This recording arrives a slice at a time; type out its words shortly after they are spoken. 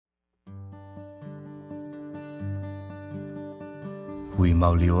Hui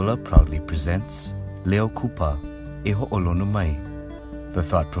Mauliola proudly presents Leo Kupa, E Ho'olono Mai, the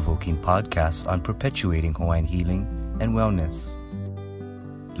thought-provoking podcast on perpetuating Hawaiian healing and wellness.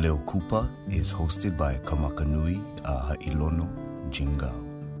 Leo Kupa is hosted by Kamakanui a Ha'ilono Jingao.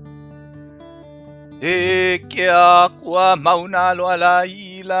 E kia kua mauna loa la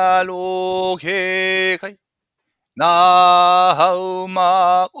ila lo he kai. Na hau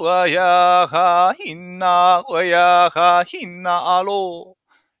ma ua ia ka hina alo.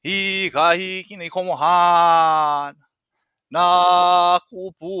 I ka hiki nei komohan. Na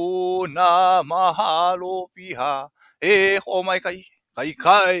kupu na mahalo piha. E ho mai kai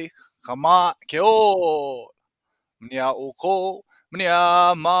kama ke o. Mnia oko,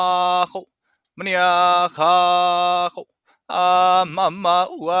 mnia mako. Mnia kako a mama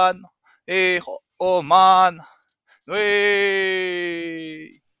uan e ho o man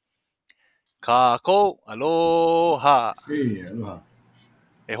Wei kako aloha Hey, aloha.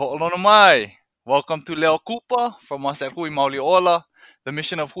 e ho olono mai. Welcome to Leo Kupa from us at Hui Mauliola. The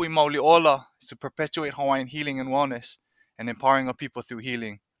mission of Hui Mauliola is to perpetuate Hawaiian healing and wellness and empowering our people through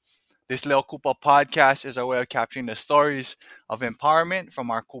healing. This Leo Kupa podcast is our way of capturing the stories of empowerment from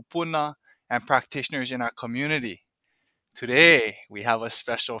our kupuna and practitioners in our community. Today, we have a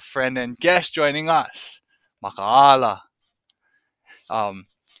special friend and guest joining us, Maka'ala.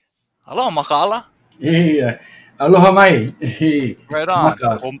 Hello, Maka'ala. Hey, aloha mai. Hey, Right on.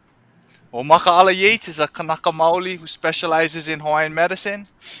 maka. Maka'ala Yates is a Kanaka Maoli who specializes in Hawaiian medicine.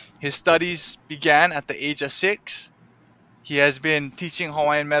 His studies began at the age of 6. He has been teaching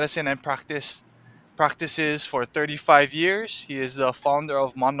Hawaiian medicine and practices for 35 years. He is the founder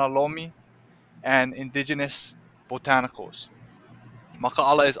of Manalomi and Indigenous Botanicals.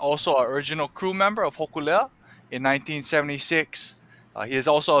 Maka'ala is also an original crew member of Hokulea in 1976. He is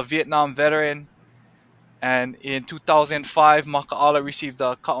also a Vietnam veteran. And in 2005, Maka'ala received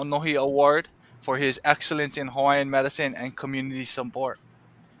the Ka'onohi Award for his excellence in Hawaiian medicine and community support.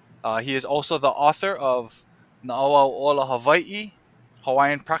 He is also the author of Na'auau'ola Hawaii,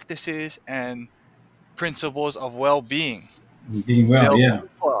 Hawaiian Practices and Principles of Well-Being. Being well, yeah.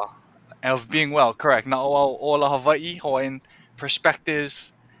 Of being well, correct. Na'auau'ola Hawaii, Hawaiian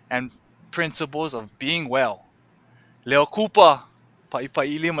Perspectives and Principles of Being Well. Leo Kupa,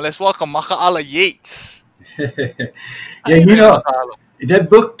 pa'ipa'ilim, let's welcome Maka'ala Yates. Yeah, you know, that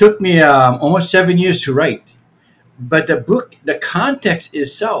book took me almost 7 years to write. But the context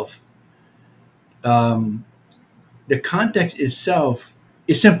itself,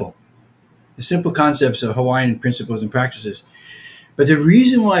 is simple. The simple concepts of Hawaiian principles and practices. But the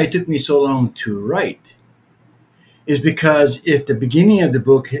reason why it took me so long to write is because at the beginning of the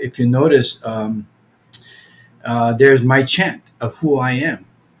book, if you notice, there's my chant of who I am.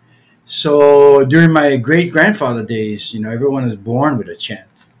 So during my great-grandfather days, everyone is born with a chant,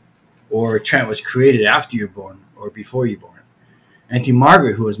 or a chant was created after you're born or before you're born. Auntie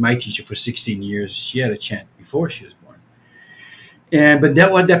Margaret, who was my teacher for 16 years, she had a chant before she was born. But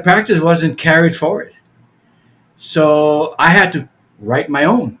that practice wasn't carried forward. So I had to write my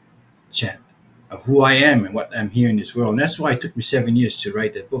own chant of who I am and what I'm here in this world. And that's why it took me 7 years to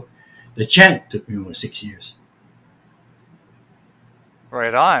write that book. The chant took me over 6 years.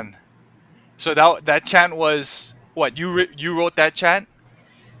 Right on. So that chant was what you wrote that chant?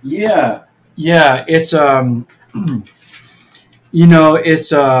 Yeah. It's it's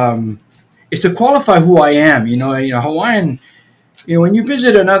to qualify who I am. Hawaiian. When you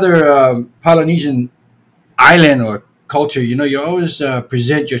visit another Polynesian island or culture, you always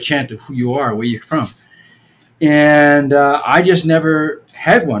present your chant of who you are, where you're from. And I just never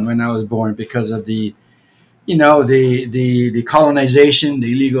had one when I was born because of the colonization,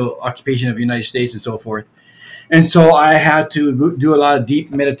 the illegal occupation of the United States and so forth. And so I had to do a lot of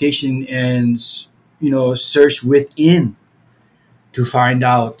deep meditation and, search within to find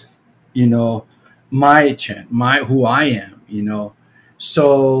out, my chant, who I am,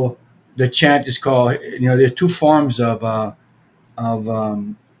 So the chant is called, there are two forms of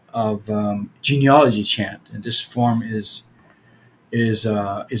genealogy chant. And this form is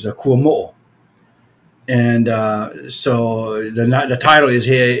a kuamo'o. And so the title is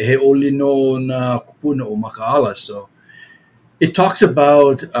He Oli no na Kupuna o Maka'ala. So it talks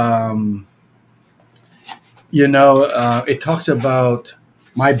about it talks about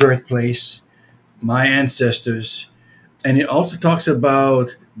my birthplace, my ancestors, and it also talks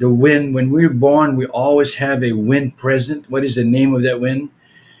about the wind. When we're born, we always have a wind present. What is the name of that wind?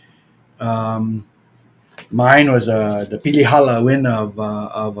 Mine was the Pilihala wind of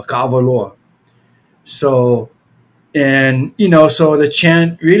Ka'avaloa. So the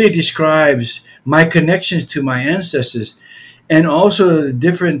chant really describes my connections to my ancestors and also the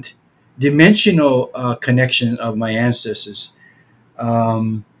different dimensional connection of my ancestors.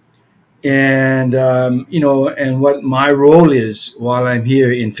 Um, and what my role is while I'm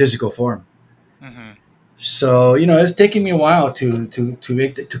here in physical form. Mm-hmm. So it's taken me a while to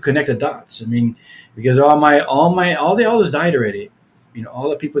connect the dots. I mean, because all the elders died already. All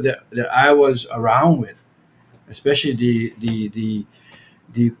the people that I was around with, especially the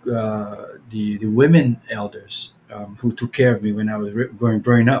women elders who took care of me when I was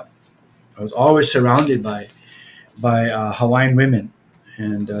growing up. I was always surrounded by Hawaiian women,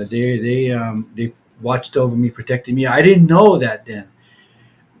 and they watched over me, protected me. I didn't know that then.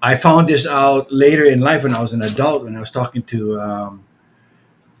 I found this out later in life when I was an adult, when I was talking to um,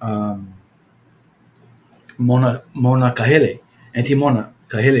 Mona Kahele, Auntie Mona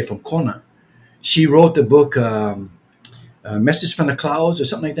Kahele from Kona. She wrote the book Message from the Clouds or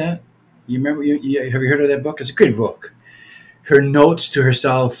something like that. You remember? Have you heard of that book? It's a great book. Her notes to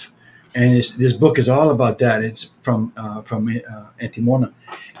herself, and this book is all about that. It's from Auntie Mona,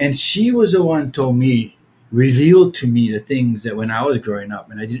 and she was the one who told me, revealed to me the things that when I was growing up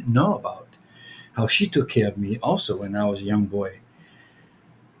and I didn't know about, how she took care of me also when I was a young boy.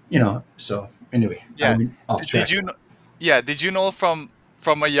 So anyway, Yeah. I'm off track. Did you know? Yeah. Did you know from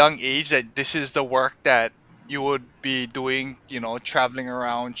a young age that this is the work that you would be doing? Traveling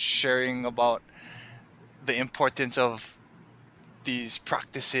around, sharing about the importance of these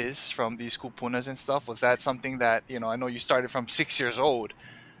practices from these kupunas and stuff. Was that something that I know you started from 6 years old.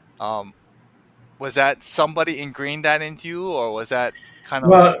 Um, was that somebody ingrained that into you, or was that kind of?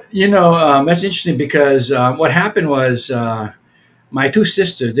 Well, that's interesting because what happened was my two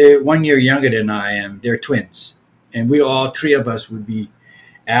sisters, they're 1 year younger than I am. They're twins. And we all three of us would be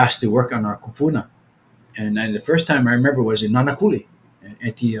asked to work on our kupuna. And then the first time I remember was in Nanakuli,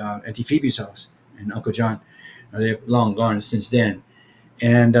 at Auntie Phoebe's house, and Uncle John. They've long gone since then.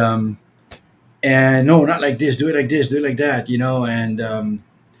 And no, not like this, do it like this, do it like that, and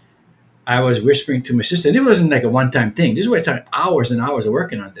I was whispering to my sister, and it wasn't like a one-time thing. This was like hours and hours of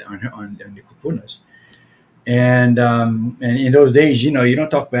working on the kupunas. And in those days, you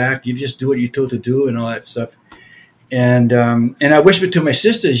don't talk back. You just do what you're told to do and all that stuff. And I whispered to my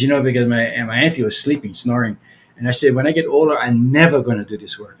sisters, because my auntie was sleeping, snoring. And I said, when I get older, I'm never going to do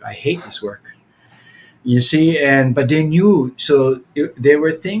this work. I hate this work. You see, but they knew. So there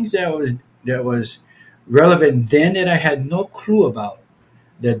were things that was relevant then that I had no clue about,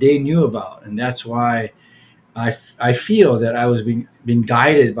 that they knew about, and that's why I feel that I was being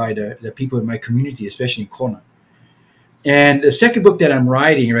guided by the people in my community, especially in Kona. And the second book that I'm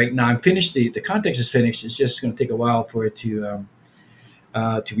writing right now, I'm finished. The context is finished. It's just going to take a while for it to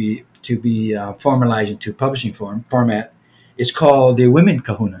be formalized into publishing format. It's called The Women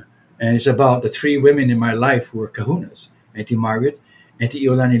Kahuna, and it's about the three women in my life who were kahunas: Auntie Margaret, Auntie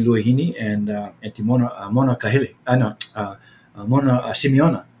Iolani Luahini, and Auntie Mona Kahele. Mona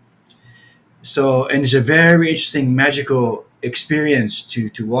Simeona. So, and it's a very interesting, magical experience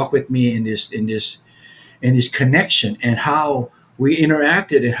to walk with me in this connection, and how we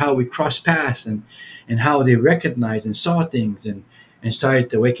interacted and how we crossed paths, and how they recognized and saw things, and started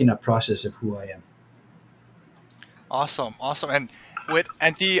the waking up process of who I am. Awesome. And with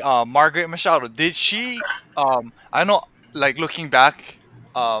Auntie Margaret Machado, did she? I know, like looking back,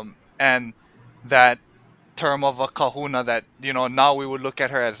 and that term of a kahuna that now we would look at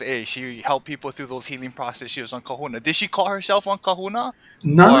her as she helped people through those healing process. She was on kahuna. Did she call herself on kahuna?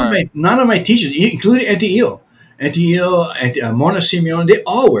 None of my teachers, including Auntie Io, and Mona Simeon, they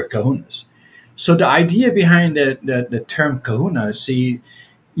all were kahunas. So the idea behind the term kahuna, there's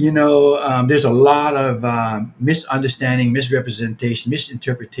a lot of misunderstanding, misrepresentation,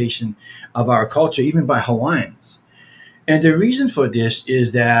 misinterpretation of our culture, even by Hawaiians. And the reason for this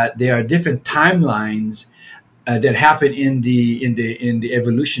is that there are different timelines that happen in the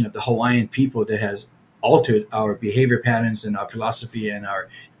evolution of the Hawaiian people that has altered our behavior patterns and our philosophy and our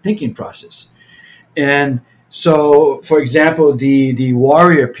thinking process. And so, for example, the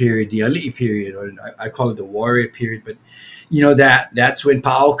warrior period, the Ali'i period, or I call it the warrior period, but that's when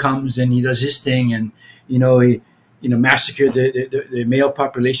Pa'ao comes and he does his thing, and he massacred the male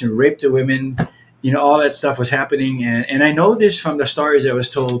population, raped the women. All that stuff was happening, and I know this from the stories that was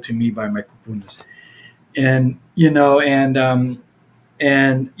told to me by my kupunas. And then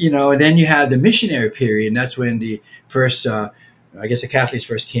you have the missionary period, and that's when the first, I guess, the Catholics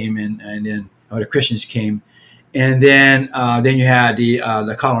first came in, and then the Christians came, and then you had the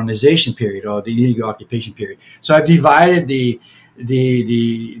colonization period, or the illegal occupation period. So I've divided the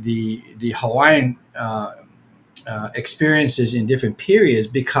Hawaiian experiences in different periods,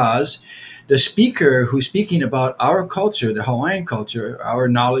 because the speaker who's speaking about our culture, the Hawaiian culture, our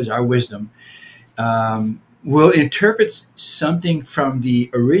knowledge, our wisdom, will interpret something from the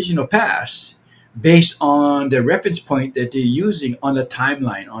original past based on the reference point that they're using on the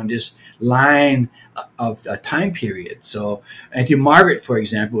timeline, on this line of a time period. So, Auntie Margaret, for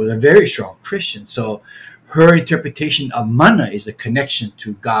example, was a very strong Christian. So, her interpretation of mana is a connection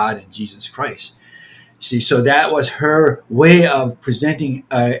to God and Jesus Christ. See, so that was her way of presenting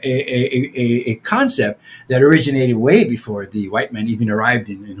a concept that originated way before the white man even arrived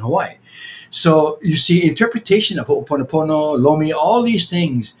in Hawaii. So you see, interpretation of Ho'oponopono, Lomi, all these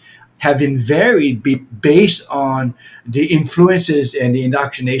things have been varied based on the influences and the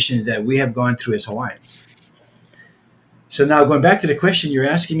indoctrinations that we have gone through as Hawaiians. So now going back to the question you're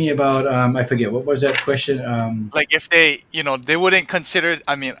asking me about, I forget, what was that question? Like if they, they wouldn't consider.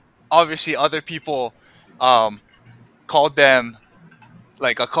 I mean, obviously other people called them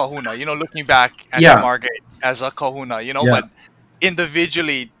like a kahuna. Looking back at Yeah, Margaret as a kahuna. yeah. But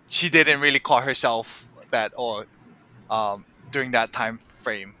individually, she didn't really call herself that, or during that time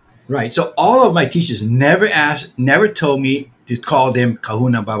frame. Right. So all of my teachers never told me to call them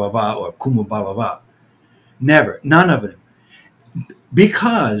Kahuna Baba or Kumu Baba. Never. None of them.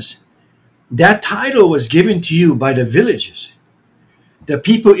 Because that title was given to you by the villagers. The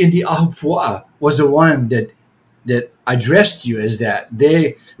people in the Ahupua'a was the one that addressed you as that.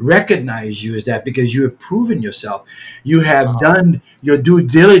 They recognize you as that because you have proven yourself. You have done your due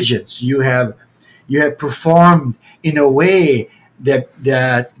diligence. You have performed in a way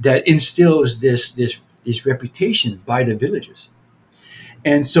that instills this reputation by the villagers.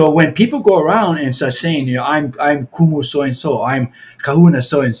 And so when people go around and start saying, I'm Kumu so and so, I'm Kahuna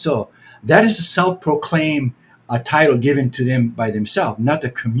so and so, that is a self-proclaimed title given to them by themselves, not the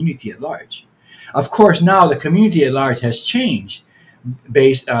community at large. Of course, now the community at large has changed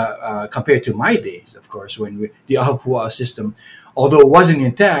based compared to my days. Of course, when the Ahupua'a system, although it wasn't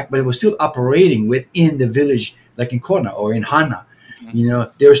intact, but it was still operating within the village, like in Kona or in Hana.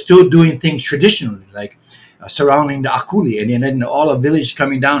 They were still doing things traditionally, like surrounding the akuli, and then all the village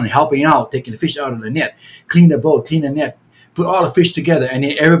coming down and helping out, taking the fish out of the net, clean the boat, clean the net, put all the fish together, and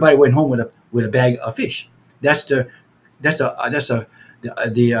then everybody went home with a bag of fish. That's the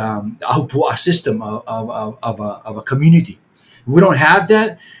Ahupua'a system of a community. We don't have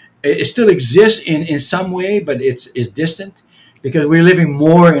that. It still exists in some way, but it's distant because we're living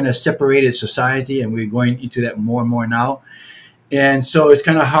more in a separated society, and we're going into that more and more now. And so it's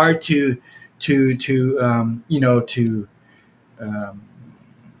kind of hard you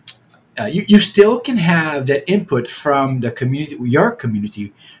still can have that input from the community, your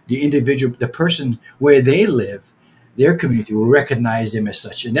community, the individual, the person where they live, their community will recognize them as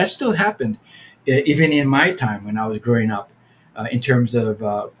such. And that still happened even in my time when I was growing up in terms of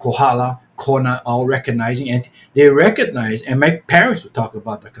Kohala, Kona, all recognizing. And they recognize, and my parents would talk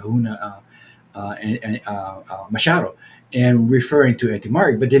about the kahuna and Machado and referring to Auntie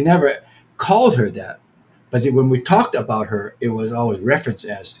Margaret, but they never called her that. But when we talked about her, it was always referenced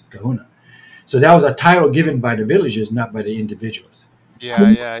as kahuna. So that was a title given by the villagers, not by the individuals.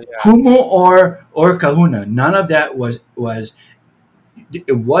 Yeah. Kumu or kahuna, none of that was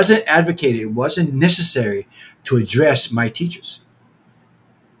it wasn't advocated. It wasn't necessary to address my teachers.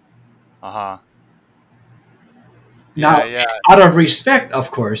 Yeah, Now, yeah. out of respect,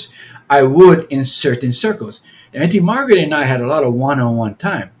 of course, I would in certain circles. Auntie Margaret and I had a lot of one-on-one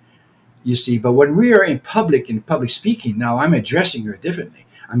time, you see. But when we are in public speaking, now I'm addressing her differently.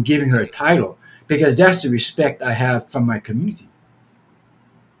 I'm giving her a title because that's the respect I have from my community.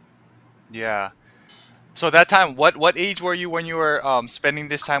 Yeah. So that time, what age were you when you were spending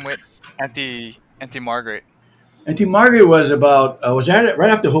this time with Auntie Margaret? Auntie Margaret was was right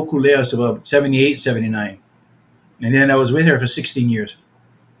after Hokulea, so about 78, 79. And then I was with her for 16 years.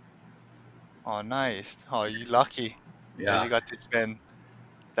 Oh, nice. Oh, you lucky that Yeah. you got to spend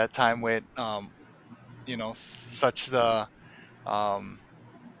that time with such the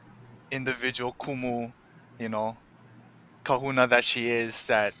individual kumu, kahuna that she is.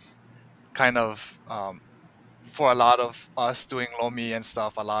 That kind of for a lot of us doing Lomi and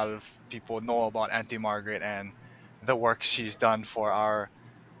stuff, a lot of people know about Auntie Margaret and the work she's done for our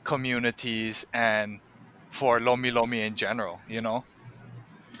communities and for Lomi in general.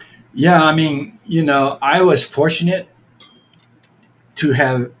 Yeah, I mean, I was fortunate to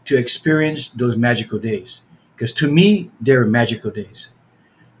experience those magical days because to me, they're magical days.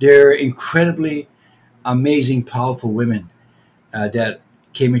 They're incredibly amazing, powerful women that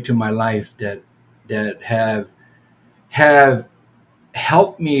came into my life that have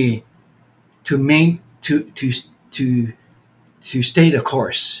helped me to to stay the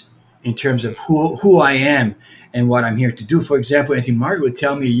course in terms of who I am and what I'm here to do. For example, Auntie Margaret would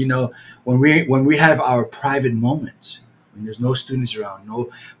tell me, when we have our private moments, when there's no students around, no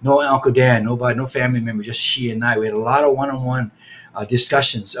Uncle Dan, nobody, no family member, just she and I. We had a lot of one-on-one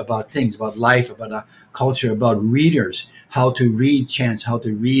discussions about things, about life, about culture, about readers, how to read chants, how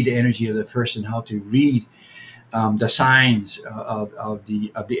to read the energy of the person, how to read the signs of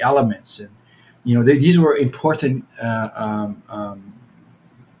the elements, and these were important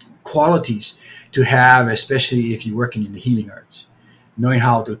qualities to have, especially if you're working in the healing arts, knowing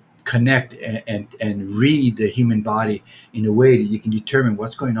how to connect and read the human body in a way that you can determine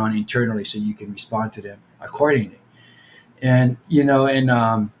what's going on internally, so you can respond to them accordingly. And with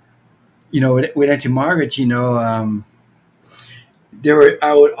Auntie Margaret, there were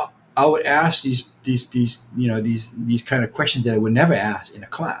I would ask these kind of questions that I would never ask in a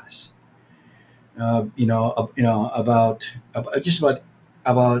class.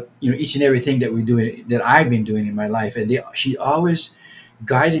 About each and everything that we're doing, that I've been doing in my life, and she always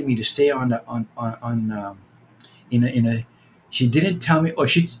guided me to stay she didn't tell me.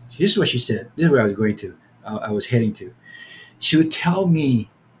 This is what she said. This is where I was going to. I was heading to. She would tell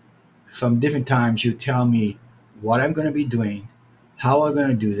me from different times. She would tell me what I'm going to be doing, how I'm going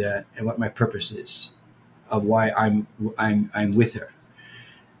to do that, and what my purpose is, of why I'm with her.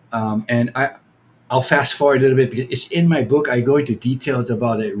 And I'll fast forward a little bit because it's in my book. I go into details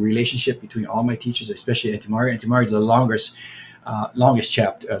about a relationship between all my teachers, especially Auntie Margaret. Auntie Margaret, the longest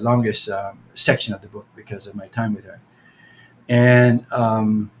chapter, longest section of the book because of my time with her. And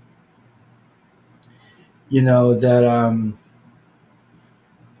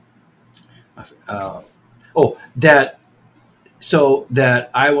that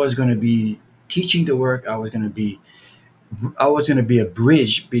I was going to be teaching the work. I was going to be a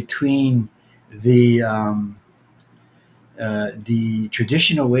bridge between the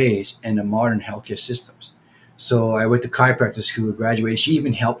traditional ways and the modern healthcare systems. So I went to chiropractic school, graduated. She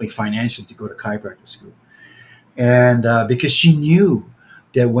even helped me financially to go to chiropractic school. And because she knew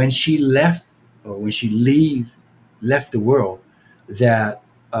that when she left the world, that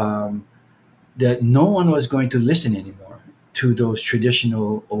no one was going to listen anymore to those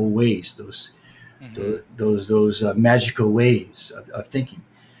traditional old ways, those magical ways of thinking.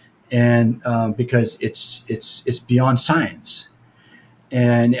 And because it's beyond science,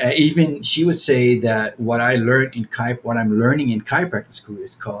 and even she would say that what I'm learning in chiropractic school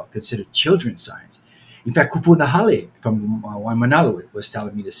is considered children's science. In fact, Kupu Nahale from Waimanalo was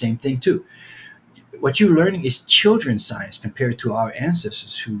telling me the same thing too. What you're learning is children's science compared to our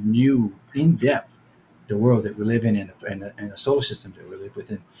ancestors who knew in depth the world that we live in and the solar system that we live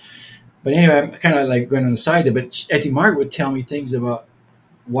within. But anyway, I'm kind of like going on the side there. But Auntie Margaret would tell me things about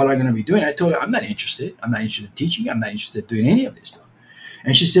what I'm going to be doing. I told her, I'm not interested. I'm not interested in teaching. I'm not interested in doing any of this stuff.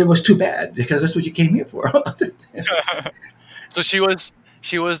 And she said, it was too bad because that's what you came here for. So she was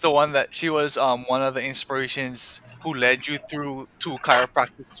one of the inspirations who led you through to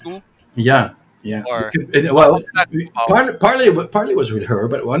chiropractic school. Yeah. Or well, partly was with her,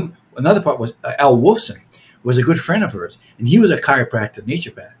 but another part was Al Wolfson was a good friend of hers, and he was a chiropractor,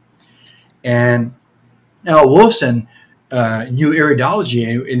 naturopath. And Al Wolfson knew iridology,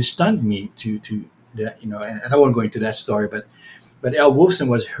 and it stunned me to that, and I won't go into that story, but Al Wolfson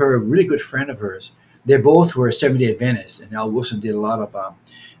was a really good friend of hers. They both were Seventh-day Adventists, and Al Wolfson did a lot of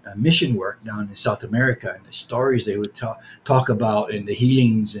mission work down in South America, and the stories they would talk about and the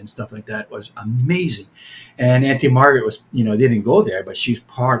healings and stuff like that was amazing. And Auntie Margaret was, didn't go there, but she's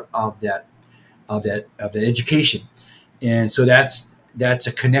part of that education, and so that's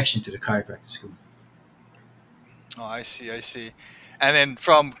a connection to the chiropractic school. Oh, I see. And then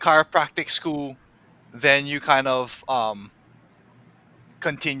from chiropractic school, then you kind of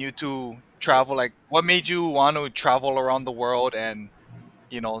continue to travel. Like, what made you want to travel around the world and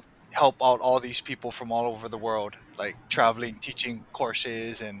help out all these people from all over the world, like traveling, teaching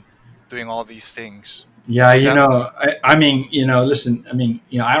courses, and doing all these things? Yeah, listen,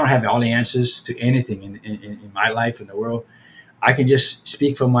 I don't have all the answers to anything in my life in the world. I can just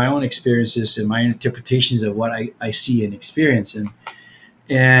speak from my own experiences and my interpretations of what I see and experience.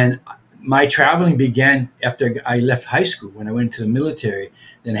 And my traveling began after I left high school, when I went to the military,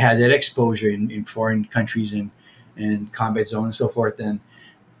 then had that exposure in foreign countries and combat zone and so forth. And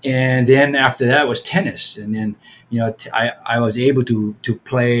then after that was tennis. And then, I was able to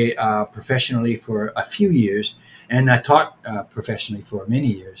play professionally for a few years, and I taught professionally for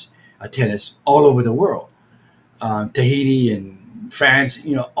many years tennis all over the world. Tahiti and France,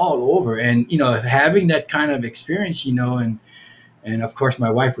 all over. And, having that kind of experience, and And of course, my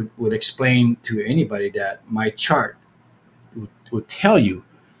wife would explain to anybody that my chart would tell you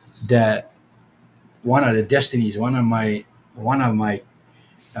that one of the destinies, one of my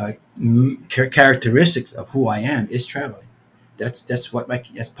characteristics of who I am is traveling. That's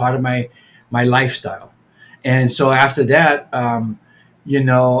part of my lifestyle. And so after that, when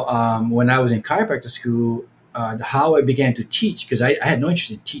I was in chiropractic school, how I began to teach, because I had no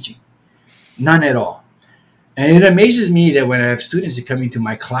interest in teaching, none at all. And it amazes me that when I have students that come into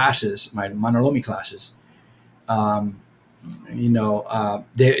my classes, my Manalomi classes, the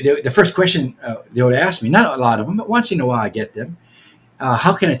first question they would ask me, not a lot of them, but once in a while I get them,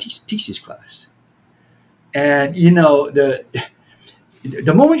 how can I teach this class? And the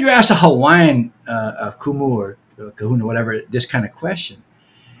moment you ask a Hawaiian kumu or kahuna, whatever, this kind of question,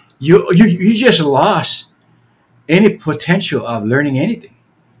 you just lost any potential of learning anything,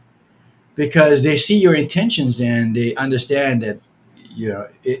 because they see your intentions and they understand that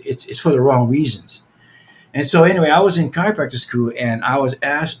it's for the wrong reasons. And so anyway, I was in chiropractic school and I was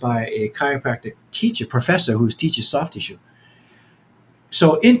asked by a chiropractic professor who teaches soft tissue.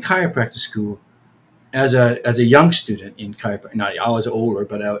 So in chiropractic school, as a young student in chiropractic, not I was older,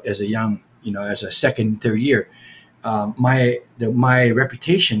 but as a young, as a second, third year, my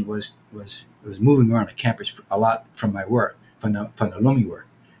reputation was moving around the campus a lot from my work, from the Lomi work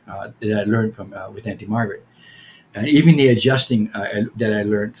that I learned from with Auntie Margaret, and even the adjusting that I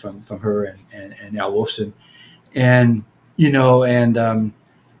learned from her and Al Wolfson, and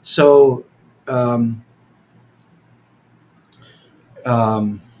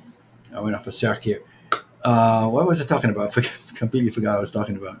I went off a track here. What was I talking about? Completely forgot what I was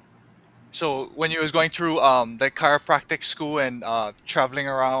talking about. So when you was going through the chiropractic school and traveling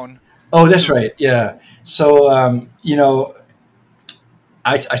around. Oh, that's right. Yeah. So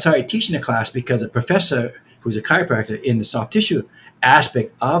I started teaching the class because a professor who's a chiropractor in the soft tissue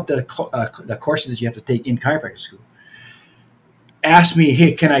aspect of the courses that you have to take in chiropractic school asked me,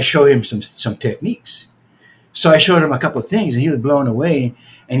 "Hey, can I show him some techniques?" So I showed him a couple of things, and he was blown away.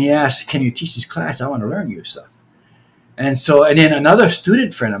 And he asked, "Can you teach this class? I want to learn your stuff." And then another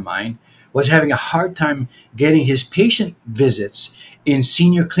student friend of mine was having a hard time getting his patient visits in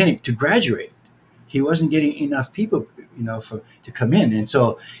senior clinic to graduate. He wasn't getting enough people, to come in. And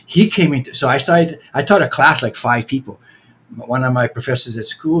so he came into. So I taught a class like 5 people. One of my professors at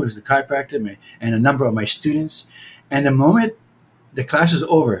school who's a chiropractor, and a number of my students. And the moment the class was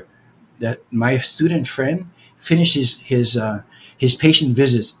over, that my student friend finished his patient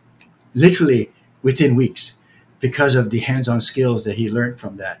visits literally within weeks because of the hands-on skills that he learned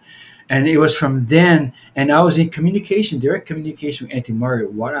from that. And it was from then, and I was in direct communication with Auntie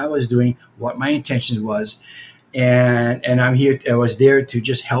Margaret, what I was doing, what my intentions was, and I was there to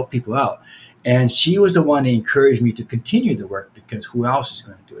just help people out. And she was the one that encouraged me to continue the work, because who else is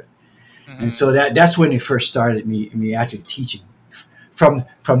going to do it? Mm-hmm. And so that's when it first started me actually teaching. From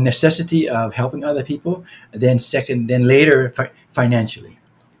necessity of helping other people, then later financially.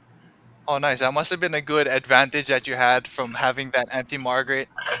 Oh, nice. That must have been a good advantage that you had from having that Auntie Margaret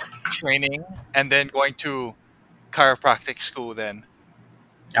training and then going to chiropractic school then.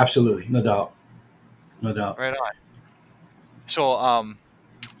 Absolutely. No doubt. Right on. So,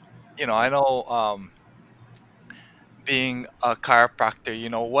 I know being a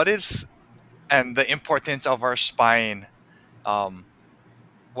chiropractor, what is, and the importance of our spine,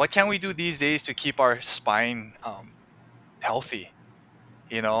 what can we do these days to keep our spine healthy?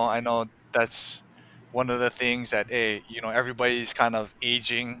 I know that's one of the things that everybody's kind of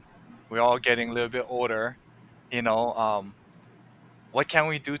aging. We're all getting a little bit older. What can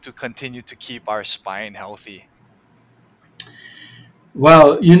we do to continue to keep our spine healthy?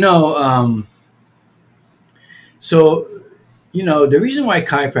 Well, the reason why I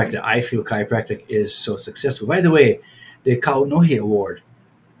feel chiropractic is so successful. By the way, the Kaunohi Award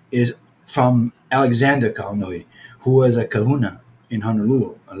is from Alexander Kaunohi, who was a kahuna in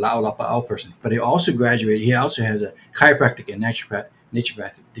Honolulu, a La'olapa'au person. But he also graduated. He also has a chiropractic and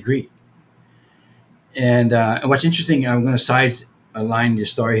naturopathic degree. And what's interesting, I'm going to sideline the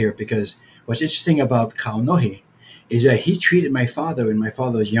story here, because what's interesting about Kaunohi is that he treated my father when my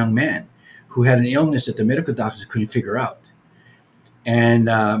father was a young man who had an illness that the medical doctors couldn't figure out. And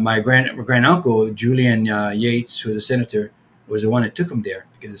my grand uncle, Julian Yates, who was a senator, was the one that took him there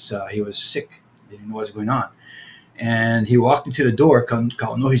because he was sick. They didn't know what was going on. And he walked into the door,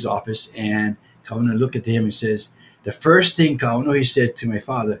 Kaunohi's office, and Kaunohi looked at him and says, the first thing Kaunohi said to my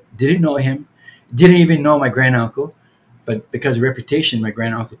father, didn't know him, didn't even know my grand uncle, but because of reputation, my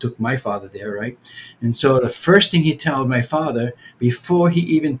grand uncle took my father there, right? And so the first thing he told my father, before he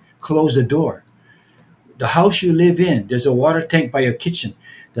even closed the door, the house you live in, there's a water tank by your kitchen.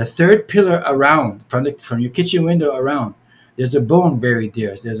 The third pillar around, from your kitchen window around, there's a bone buried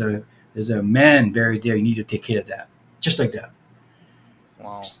there. There's a man buried there. You need to take care of that. Just like that.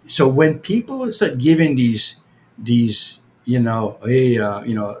 Wow. So when people start giving these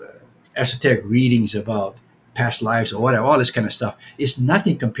esoteric readings about past lives or whatever, all this kind of stuff, it's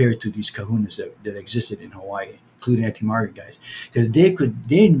nothing compared to these kahunas that existed in Hawaii, including Auntie Margaret guys, because they could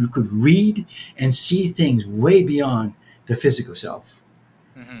read and see things way beyond the physical self.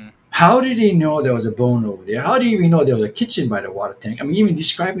 Mm-hmm. How did they know there was a bone over there? How did they even know there was a kitchen by the water tank? I mean, even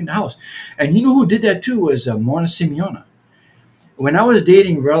describing the house. And you know who did that too was Morna Simeona. When I was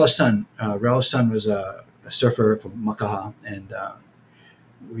dating Rel's son was a surfer from Makaha, and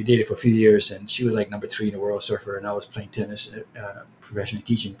we dated for a few years, and she was like number 3 in the world surfer, and I was playing tennis professionally,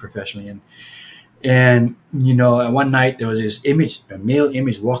 teaching professionally, and one night there was this image, a male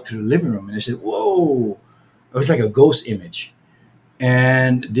image, walked through the living room, and I said, "Whoa!" It was like a ghost image,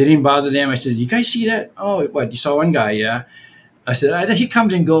 and it didn't bother them. I said, "You guys see that? Oh, what? You saw one guy, yeah?" I said, "He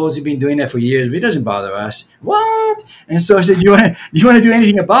comes and goes. He's been doing that for years. But it doesn't bother us." What? And so I said, "Do you want to do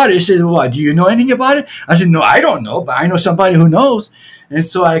anything about it?" He said, "What? Do you know anything about it?" I said, "No, I don't know, but I know somebody who knows." And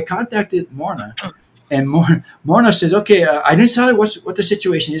so I contacted Morna, and Morna says, "Okay, I didn't tell her what the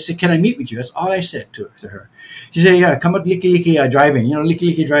situation is. I said, can I meet with you?" That's all I said to her. She said, "Yeah, come up Likelike Drive-In.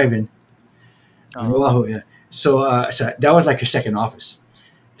 Likelike Drive-In." Oh. Oahu, yeah. So that was like her second office.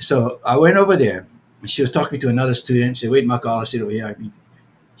 So I went over there. She was talking to another student. She said, "Wait, Maka, I'll sit over here."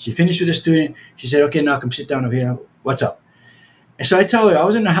 She finished with the student. She said, "Okay, now come sit down over here. What's up?" And so I tell her, I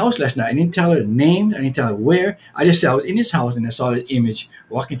was in the house last night. I didn't tell her the name. I didn't tell her where. I just said I was in his house and I saw this image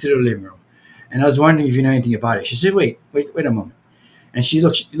walking through the living room. And I was wondering if you know anything about it. She said, wait a moment. And she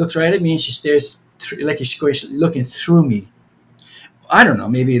looks right at me and she stares like she's looking through me. I don't know,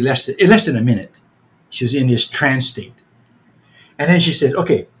 maybe less than a minute. She was in this trance state. And then she said,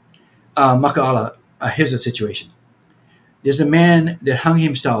 "Okay, Maka'ala, here's the situation. There's a man that hung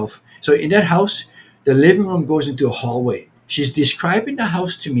himself. So in that house, the living room goes into a hallway. She's describing the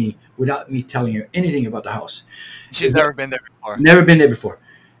house to me without me telling her anything about the house. She's never been there before. Never been there before.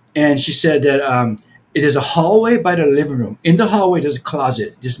 And she said that it is a hallway by the living room. In the hallway, there's a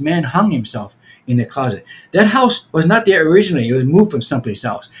closet. This man hung himself in the closet. That house was not there originally. It was moved from someplace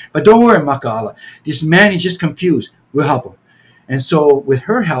else. But don't worry, Maka'ala. This man is just confused. We'll help him." And so with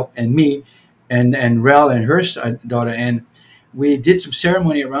her help and me and Rel and her daughter, and we did some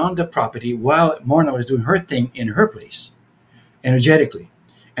ceremony around the property while Morna was doing her thing in her place, energetically.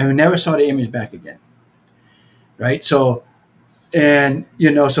 And we never saw the image back again. Right? So, and,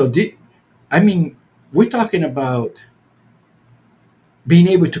 we're talking about being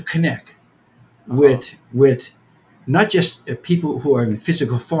able to connect with not just people who are in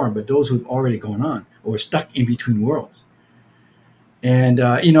physical form, but those who've already gone on or stuck in between worlds. And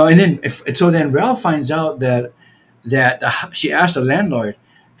then Ralph finds out that she asked the landlord,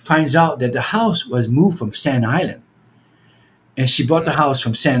 finds out that the house was moved from Sand Island, and she bought the house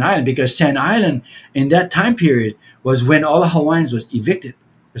from Sand Island because Sand Island in that time period was when all the Hawaiians was evicted.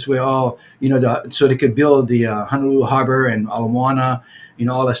 That's where all so they could build the Honolulu Harbor and Ala Moana,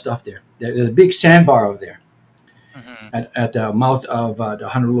 all that stuff there. There's a big sandbar over there at the mouth of the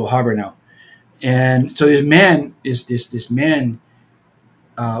Honolulu Harbor now. And so this man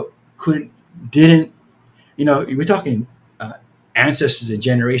we're talking ancestors and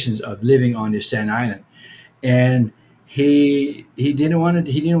generations of living on this Sand Island, and he didn't want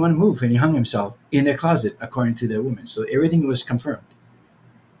to move, and he hung himself in the closet, according to the woman. So everything was confirmed.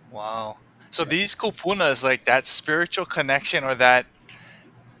 Wow. So these kupunas, like that spiritual connection, or that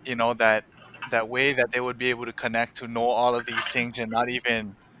that way that they would be able to connect to know all of these things and not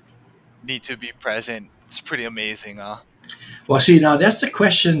even need to be present. It's pretty amazing, huh? Well, see, now that's the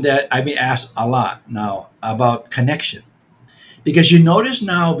question that I've been asked a lot now about connection. Because you notice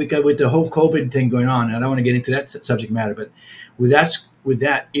now, because with the whole COVID thing going on, and I don't want to get into that subject matter, but with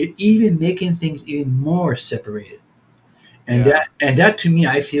that, it even making things even more separated. And that to me,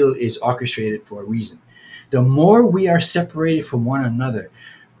 I feel is orchestrated for a reason. The more we are separated from one another,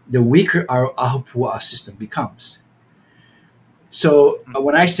 the weaker our Ahupua'a system becomes. So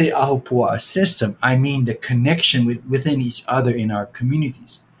when I say Ahupua'a system, I mean the connection within each other in our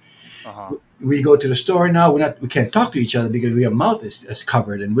communities. Uh-huh. We go to the store now. We can't talk to each other because our mouth is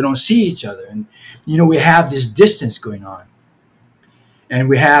covered and we don't see each other. And we have this distance going on, and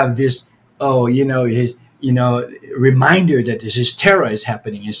we have this reminder that this terror is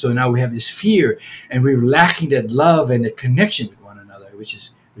happening, and so now we have this fear, and we're lacking that love and the connection with one another, which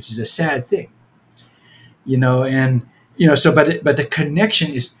is a sad thing. So but the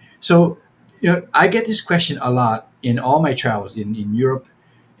connection is so. I get this question a lot in all my travels in Europe,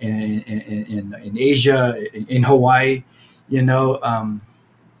 and in Asia, in Hawaii. You know,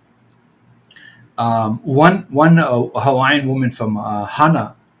 one Hawaiian woman from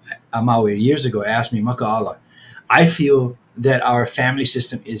Hana, Maui, years ago asked me, Maka'ala, I feel that our family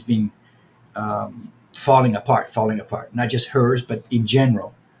system is being falling apart, not just hers, but in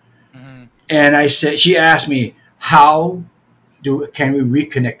general. Hmm. And I said, she asked me, how can we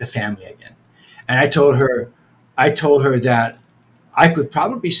reconnect the family again? And I told her that I could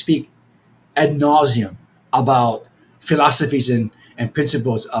probably speak ad nauseum about philosophies and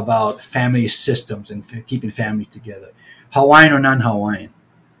principles about family systems and keeping families together, Hawaiian or non-Hawaiian.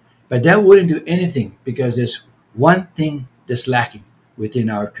 But that wouldn't do anything because there's one thing that's lacking within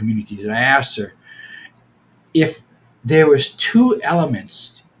our communities. And I asked her if there was two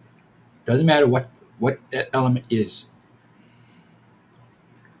elements, doesn't matter what that element is,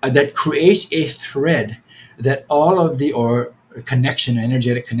 that creates a thread that all of the or a connection,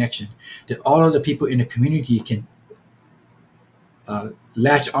 energetic connection, that all of the people in the community can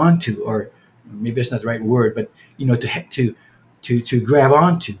latch onto, or maybe it's not the right word, but to grab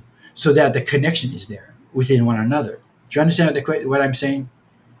onto, so that the connection is there within one another. Do you understand what I'm saying?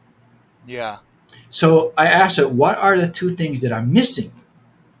 Yeah. So I asked her, what are the two things that are missing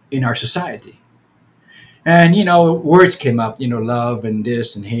in our society? And words came up, love and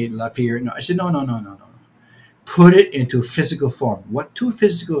this and hate, love here. No, I said, no. Put it into physical form. What two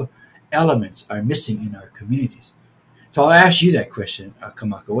physical elements are missing in our communities? So I'll ask you that question,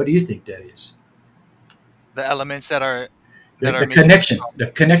 Kamaka. What do you think that is? The elements that are The missing.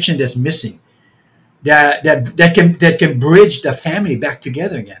 connection that's missing, that can bridge the family back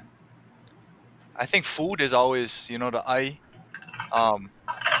together again. I think food is always, the um,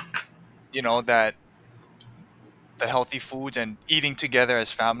 that the healthy foods and eating together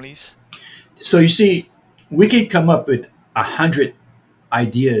as families. So you see, we can come up with 100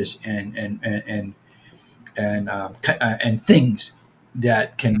 ideas and things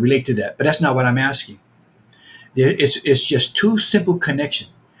that can relate to that, but that's not what I'm asking. It's just two simple connection,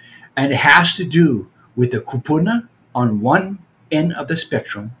 and it has to do with the kupuna on one end of the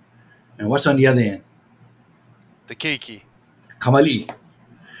spectrum, and what's on the other end? The keiki. Kamali'i.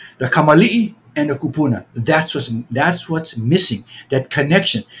 The kamali'i and the kupuna. That's what's missing. That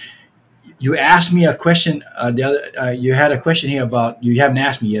connection. You asked me a question. You had a question here about, you haven't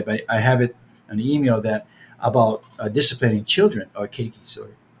asked me yet, but I have it on the email, that about disciplining children, or keiki.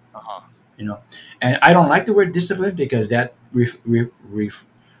 Sorry, Uh-huh. and I don't like the word discipline, because that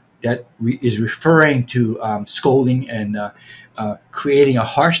is referring to scolding and creating a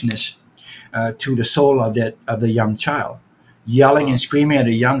harshness to the soul of the young child. Yelling Uh-huh. and screaming at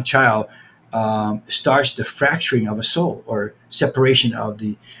a young child starts the fracturing of a soul, or separation of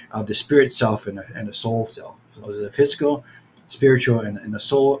the spirit self and the soul self. So the physical, spiritual, and the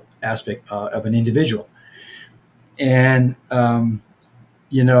soul aspect of an individual. And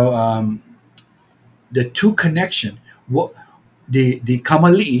you know the two connection, what the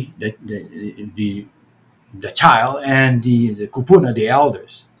kamali, the child, and the kupuna, the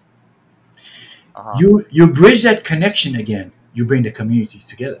elders, Uh-huh. you bridge that connection again, you bring the communities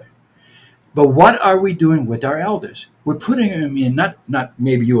together. But what are we doing with our elders? We're putting them in, not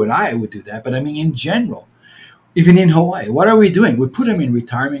maybe you and I would do that, but I mean in general, even in Hawaii, what are we doing? We put them in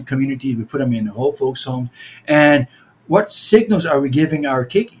retirement communities, we put them in old folks' homes, and what signals are we giving our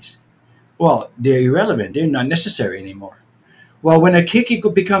kikis? Well, they're irrelevant. They're not necessary anymore. Well, when a kiki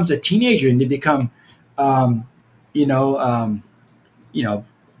becomes a teenager and they become, um, you know, um, you know,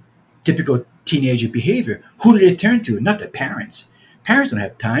 typical teenager behavior, who do they turn to? Not the parents. Parents don't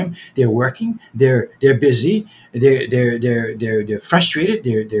have time. They're working. They're busy. They're frustrated.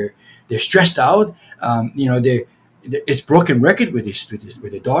 They're stressed out. It's broken record with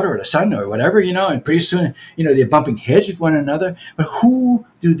the daughter or the son or whatever, and pretty soon, they're bumping heads with one another. But who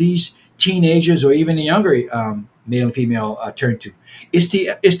do these teenagers or even the younger male and female turn to? It's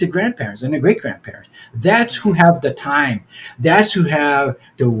the grandparents and the great grandparents. That's who have the time. That's who have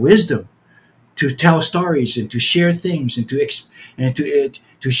the wisdom to tell stories and to share things and to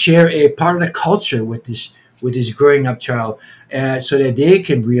share a part of the culture with this growing up child, so that they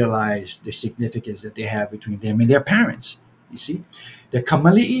can realize the significance that they have between them and their parents. You see, the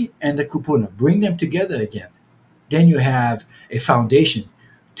kamali'i and the kupuna, bring them together again. Then you have a foundation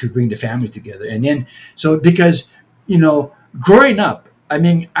to bring the family together. And then, so because growing up, I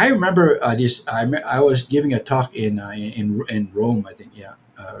mean, I remember this. I was giving a talk in Rome, I think, yeah,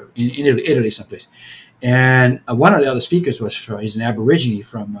 in Italy someplace, and one of the other speakers he's an Aborigine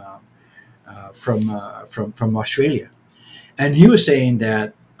from Australia, and he was saying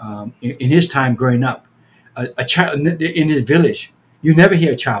that in his time growing up, a child in his village, you never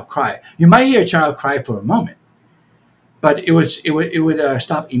hear a child cry. You might hear a child cry for a moment, but it would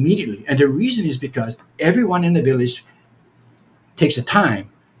stop immediately. And the reason is because everyone in the village takes the time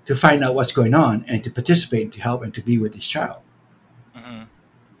to find out what's going on and to participate and to help and to be with this child. Hmm.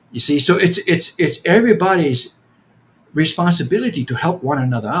 You see, so it's everybody's responsibility to help one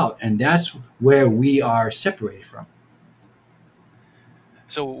another out, and that's where we are separated from.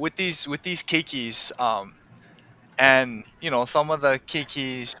 So with these keikis, and some of the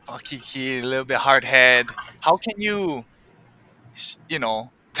keikis, pakiki, a little bit hard head. How can you,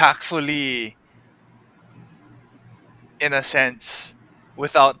 tactfully, in a sense,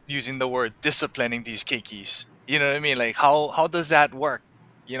 without using the word disciplining these keikis? You know what I mean? Like how does that work?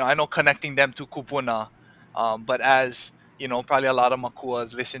 I know connecting them to kupuna, but as probably a lot of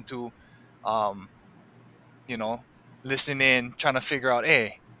makuas listen to, um, you know, listening in, trying to figure out,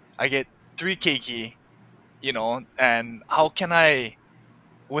 hey, I get three keiki, and how can I,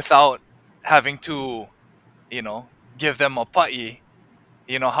 without having to, you know, give them a pa'i,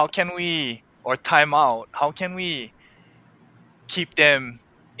 how can we, or time out, how can we keep them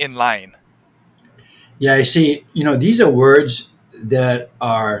in line? Yeah, I see. These are words that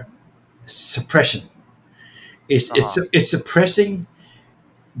are suppression. It's Uh it's huh. it's suppressing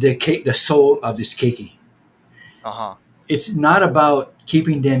the soul of this keiki. Uh huh. It's not about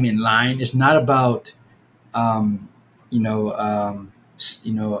keeping them in line. It's not about um, you know um, s-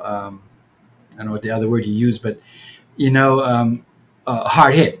 you know I don't know what the other word you use, but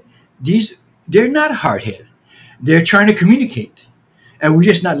hard hit. These they're not hard hit. They're trying to communicate, and we're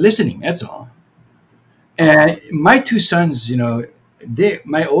just not listening. That's all. Uh huh. And my two sons,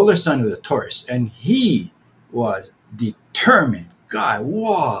 my older son was a Taurus, and he was determined. God,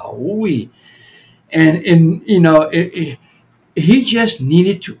 wow, we and he just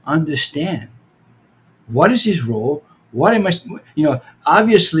needed to understand what is his role. What am I?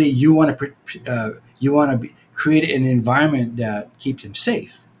 Obviously, you want to create an environment that keeps him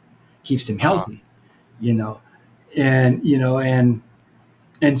safe, keeps him Uh huh. healthy. You know, and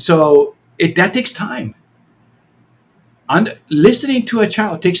so that takes time. Listening to a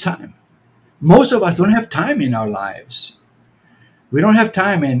child takes time. Most of us don't have time in our lives. We don't have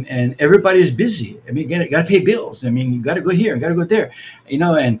time, and everybody is busy. I mean, you got to pay bills. I mean, you got to go here, you got to go there.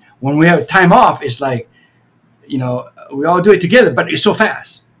 And when we have time off, it's like we all do it together, but it's so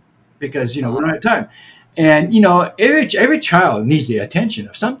fast because Uh we huh. don't have time. And every child needs the attention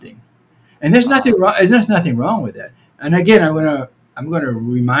of something, and there's Uh huh. nothing wrong. There's nothing wrong with that. And again, I'm gonna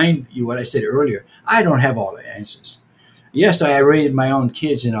remind you what I said earlier. I don't have all the answers. Yes, I raised my own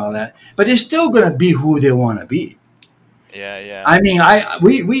kids and all that, but they're still gonna be who they want to be. Yeah. Yeah. I mean, I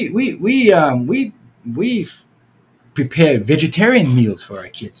we've prepared vegetarian meals for our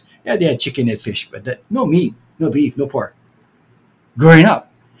kids. Yeah, they had chicken and fish, but no meat, no beef, no pork. Growing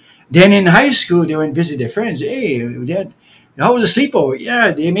up, then in high school, they went and visit their friends. Hey, Dad, how was the sleepover?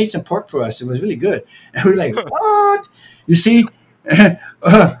 Yeah, they made some pork for us. It was really good. And we're like, what? You see,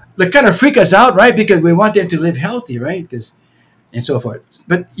 they kind of freak us out, right? Because we want them to live healthy, right? Because and so forth.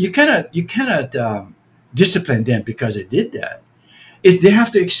 But you cannot discipline them because they did that. They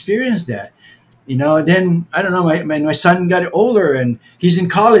have to experience that. Then I don't know. My son got older and he's in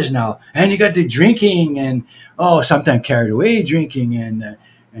college now, and he got to drinking and sometimes carried away drinking and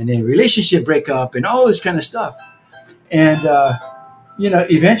then relationship breakup and all this kind of stuff. And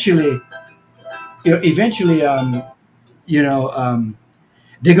eventually, you know, um,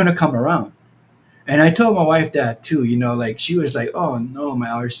 they're gonna come around. And I told my wife that too. Like she was like, "Oh no,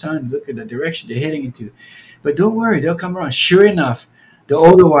 our son, look at the direction they're heading into." But don't worry, they'll come around. Sure enough, the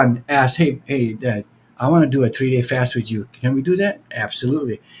older one asked, "Hey, Dad, I want to do a 3-day fast with you. Can we do that?"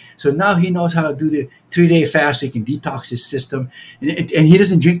 Absolutely. So now he knows how to do the 3-day fast. So he can detox his system, and he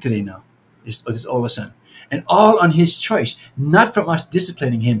doesn't drink today now. This older son, and all on his choice, not from us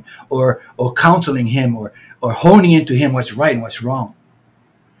disciplining him or counseling him or honing into him what's right and what's wrong.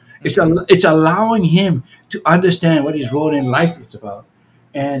 Hmm. It's allowing him to understand what his role in life is about,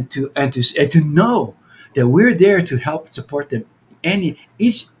 and to know that we're there to help support them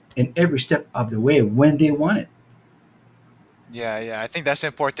each and every step of the way when they want it. Yeah. Yeah. I think that's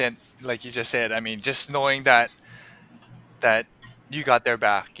important. Like you just said. I mean, just knowing that you got their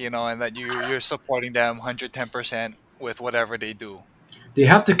back, and that you're supporting them 110% with whatever they do. They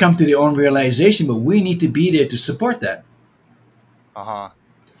have to come to their own realization, but we need to be there to support that. Uh huh.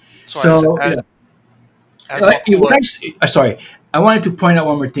 So as So as yeah, as Makua. sorry, I wanted to point out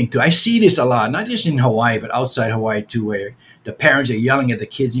one more thing too. I see this a lot, not just in Hawaii but outside Hawaii too, where the parents are yelling at the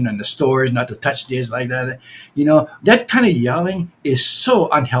kids, in the stores, not to touch this, like that. That kind of yelling is so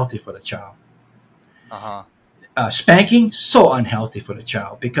unhealthy for the child. Uh huh. Spanking, so unhealthy for the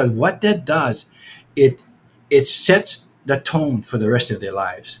child, because what that does, it it sets the tone for the rest of their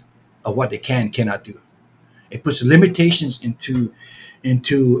lives of what they cannot do. It puts limitations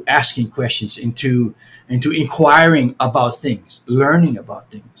into asking questions, into inquiring about things, learning about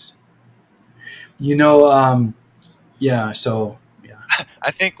things. You know, yeah. So yeah,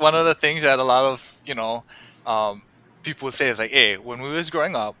 I think one of the things that a lot of um, people say is like, "Hey, when we was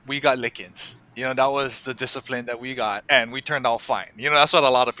growing up, we got lickings. That was the discipline that we got, and we turned out fine." That's what a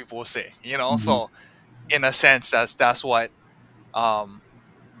lot of people will say. hmm So in a sense, that's what um,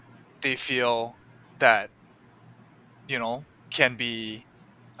 they feel that can be.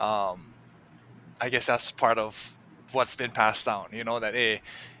 Um, I guess that's part of what's been passed down. That hey,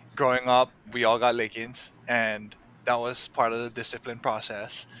 growing up, we all got lickings, and that was part of the discipline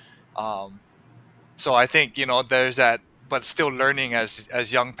process. Um, So I think there's that, but still learning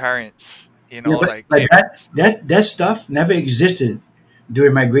as young parents. yeah, but Like but that stuff never existed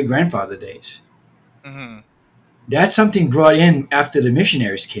during my great grandfather days. hmm That's something brought in after the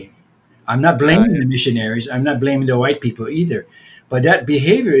missionaries came. I'm not yeah, blaming the missionaries. I'm not blaming the white people either. But that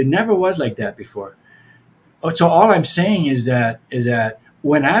behavior, it never was like that before. So all I'm saying is that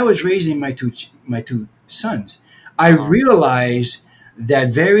when I was raising my two sons, I uh-huh, realized that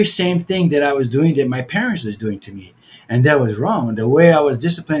very same thing that I was doing that my parents was doing to me, and that was wrong. The way I was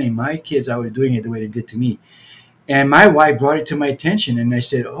disciplining my kids, I was doing it the way they did to me. And my wife brought it to my attention, and I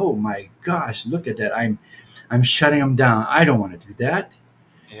said, "Oh my gosh, look at that! I'm shutting them down. I don't want to do that."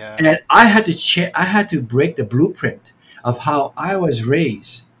 yeah, And I had to break the blueprint of how I was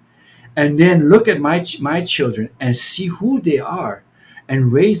raised, and then look at my children and see who they are,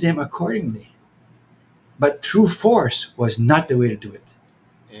 and raise them accordingly. But through force was not the way to do it.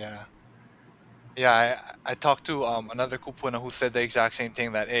 yeah, yeah. I talked to another kupuna who said the exact same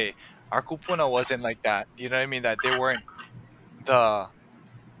thing. That hey, our kupuna wasn't like that. You know what I mean? That they weren't the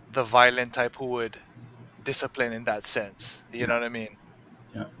the violent type who would discipline in that sense. You Yeah, know what I mean?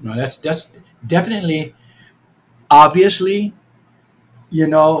 yeah. No, that's definitely, obviously, you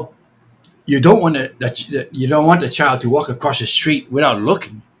know, you don't want the child to walk across the street without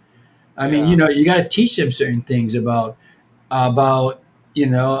looking. I mean, Yeah. you got to teach them certain things about about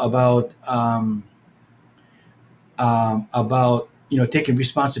taking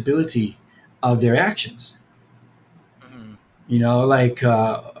responsibility of their actions. hmm Like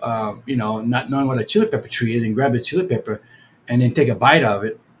not knowing what a chili pepper tree is and grab a chili pepper and then take a bite of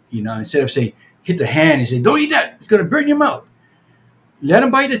it. Instead of saying hit the hand and say don't eat that, it's gonna burn your mouth. Let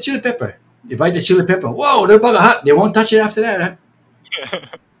them bite the chili pepper. They bite the chili pepper. Whoa, they're about hot. They won't touch it after that. Huh?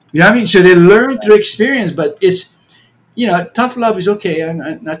 You know what I mean? So they learn through experience, but it's tough love is okay.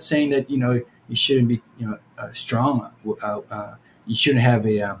 I'm not saying that you shouldn't be strong. You shouldn't have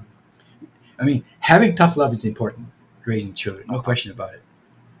a. I mean, having tough love is important. Raising children, no uh-huh. question about it.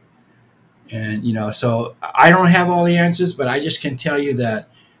 And so I don't have all the answers, but I just can tell you that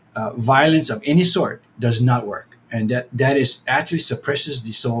violence of any sort does not work, and that is actually suppresses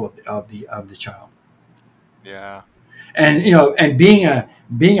the soul of the child. Yeah. And and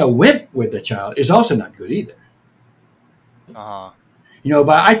being a wimp with the child is also not good either. Uh-huh.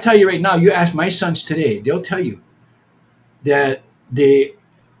 But I tell you right now, you ask my sons today, they'll tell you that they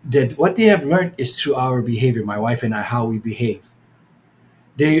that what they have learned is through our behavior, my wife and I, how we behave.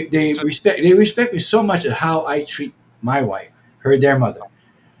 So They respect me so much of how I treat my wife, their mother.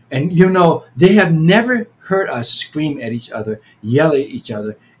 And they have never heard us scream at each other, yell at each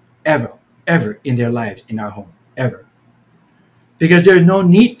other, ever, ever in their lives in our home, ever. Because there's no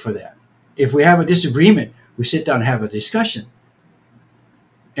need for that. If we have a disagreement, we sit down and have a discussion.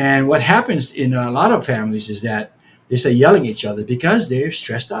 And what happens in a lot of families is that they start yelling at each other because they're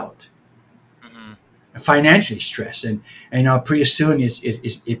stressed out, hmm financially stressed, and pretty soon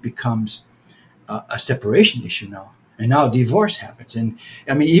it becomes a separation issue now. And now divorce happens. And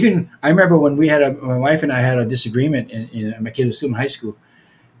I mean, even I remember when my wife and I had a disagreement in my kids were still in high school,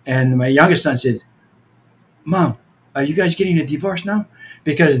 and my youngest son said, "Mom, are you guys getting a divorce now?"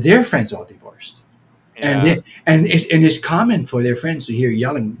 Because their friends all divorced, and yeah. it's common for their friends to hear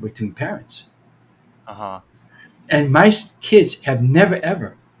yelling between parents. Uh-huh. And my kids have never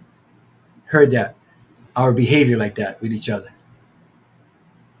ever heard that our behavior like that with each other.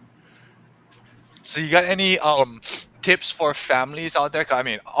 So you got any tips for families out there? 'Cause, I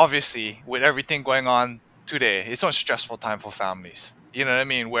mean, obviously, with everything going on today, it's a stressful time for families. You know what I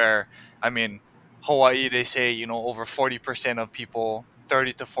mean? Where I mean, Hawaii, they say over 40% of people,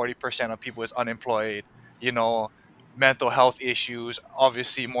 30 to 40% of people is unemployed. You know, mental health issues.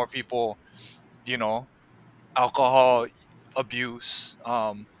 Obviously, more people, you know, alcohol abuse.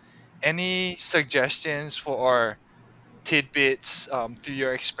 Any suggestions for or tidbits through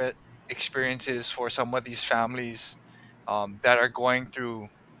your experiences for some of these families that are going through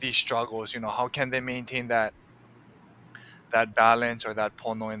these struggles? How can they maintain that balance or that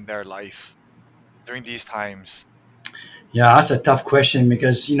pono in their life during these times? Yeah, that's a tough question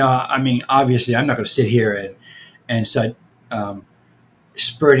because I mean, obviously, I'm not going to sit here and start um,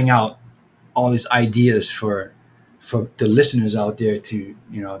 spurting out all these ideas for the listeners out there to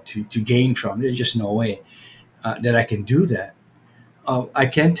to gain from. There's just no way that I can do that. I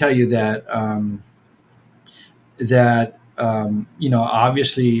can tell you that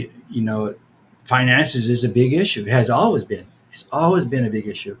obviously, finances is a big issue. It has always been. It's always been a big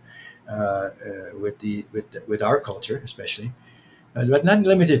issue with our culture, especially, but not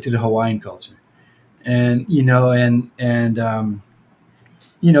limited to the Hawaiian culture. And you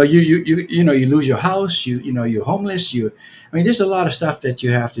lose your house. You're homeless. I mean, there's a lot of stuff that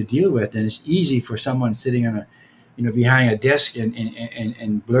you have to deal with, and it's easy for someone sitting on a behind a desk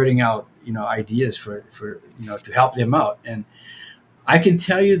and blurting out ideas for to help them out. And I can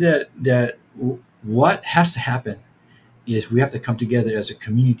tell you that what has to happen is we have to come together as a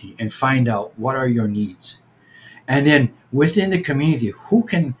community and find out what are your needs, and then within the community, who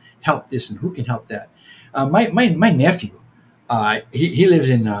can help this and who can help that. My nephew, he lives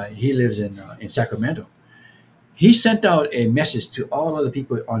in Sacramento. He sent out a message to all of the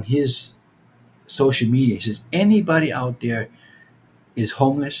people on his social media. He says, anybody out there is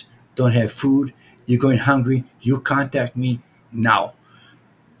homeless, don't have food, you're going hungry, you contact me now.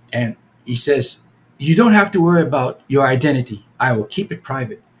 And he says, you don't have to worry about your identity. I will keep it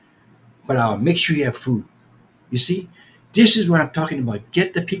private, but I'll make sure you have food. You see, this is what I'm talking about.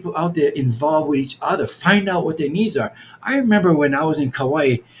 Get the people out there involved with each other. Find out what their needs are. I remember when I was in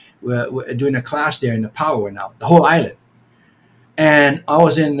Kauai doing a class there and the power went out, the whole island. And I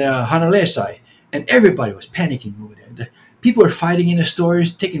was in Hanalei, and everybody was panicking over there. The people were fighting in the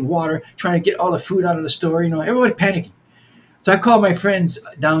stores, taking water, trying to get all the food out of the store. Everybody panicking. So I called my friends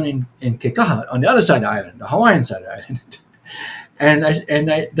down in Kekaha on the other side of the island, the Hawaiian side of the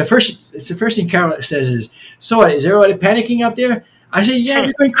island. The first thing Carol says is, so what, is everybody panicking up there? I said, yeah,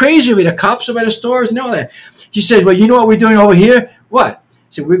 they're going crazy with the cops are by the stores and all that. She said, well, you know what we're doing over here? What?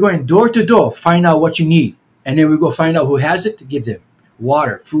 So we're going door to door, find out what you need. And then we go find out who has it to give them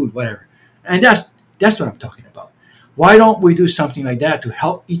water, food, whatever. And that's what I'm talking about. Why don't we do something like that to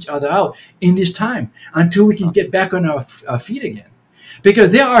help each other out in this time until we can get back on our feet again?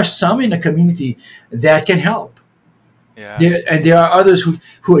 Because there are some in the community that can help. Yeah. There are others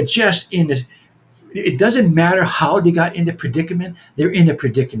who are just in this. It doesn't matter how they got in the predicament. They're in the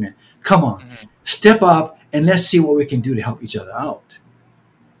predicament. Come on, step up and let's see what we can do to help each other out.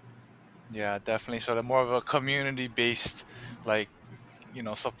 Yeah, definitely. So the more of a community-based, like,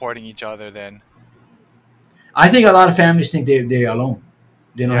 supporting each other then. I think a lot of families think they're alone.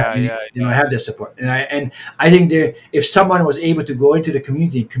 They don't have their support. And I think if someone was able to go into the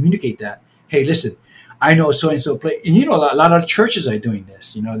community and communicate that, hey, listen, I know so and so play, and a lot of churches are doing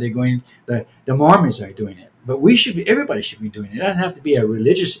this. They're going. The Mormons are doing it, but everybody should be doing it. It doesn't have to be a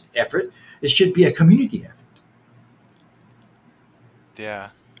religious effort. It should be a community effort. Yeah,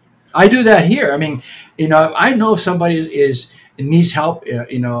 I do that here. I mean, I know if somebody needs help,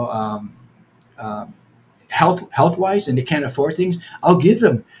 health wise, and they can't afford things, I'll give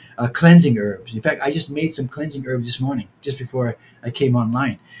them cleansing herbs. In fact, I just made some cleansing herbs this morning, just before I came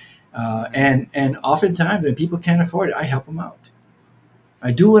online. And oftentimes when people can't afford it, I help them out.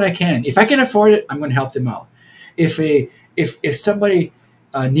 I do what I can. If I can afford it, I'm going to help them out. If somebody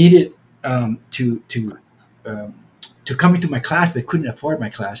needed to come into my class but couldn't afford my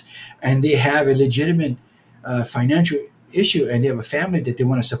class, and they have a legitimate financial issue and they have a family that they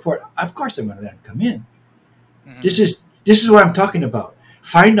want to support, of course I'm going to let them come in. This is what I'm talking about.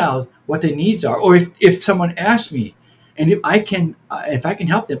 Find out what their needs are, or if someone asks me, and if I can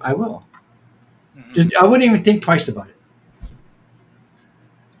help them, I will. I wouldn't even think twice about it.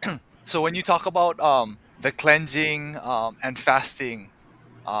 So when you talk about the cleansing and fasting,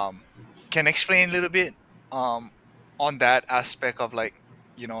 can you explain a little bit on that aspect of, like,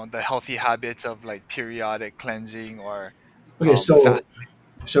 the healthy habits of, like, periodic cleansing or Okay, fasting?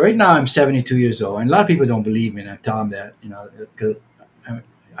 so right now I'm 72 years old, and a lot of people don't believe me, and I tell them that, because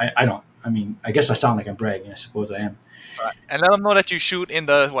I don't. I mean, I guess I sound like I'm bragging. I suppose I am. Right. And let them know that you shoot in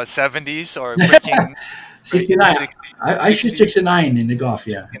the 70s or breaking 69. 60, I shoot 69 in the golf,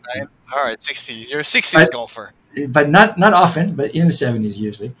 yeah. 69. All right, 60s. You're a 60s golfer. But not often, but in the 70s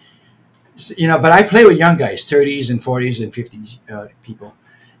usually. But I play with young guys, 30s and 40s and 50s people.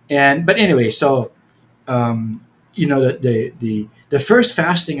 But anyway, so um, the first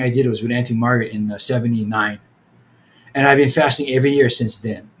fasting I did was with Auntie Margaret in '79, and I've been fasting every year since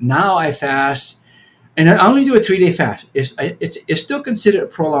then. Now I fast, and I only do a 3-day fast. It's still considered a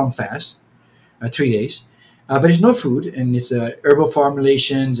prolonged fast, 3 days, but it's no food, and it's herbal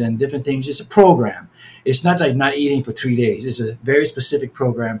formulations and different things. It's a program. It's not like not eating for 3 days. It's a very specific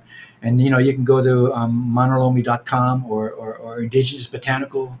program, and you can go to manolomi.com or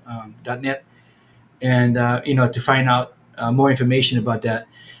indigenousbotanical.net, and to find out more information about that.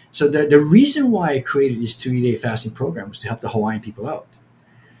 So the reason why I created this 3-day fasting program was to help the Hawaiian people out.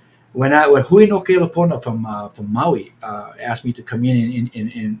 When Hui no Ke'olopona from Maui asked me to come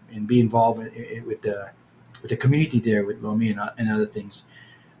in and be involved with the community there with Lomi and other things,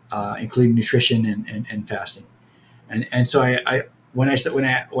 including nutrition and fasting, and so I when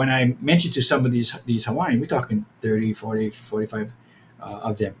I mentioned to some of these Hawaiian, we're talking 30, 40, 45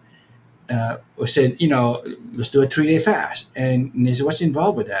 of them. I said, let's do a 3-day fast. And they said, what's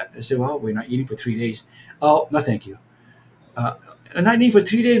involved with that? I said, well, we're not eating for 3 days. Oh, no, thank you. Not eating for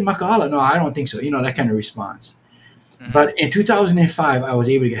 3 days, maka'ala. No, I don't think so. That kind of response. Mhm. But in 2005, I was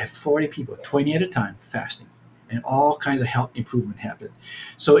able to get 40 people, 20 at a time, fasting. And all kinds of health improvement happened.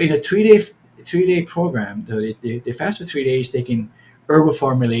 So in a 3-day program, they fast for 3 days, taking herbal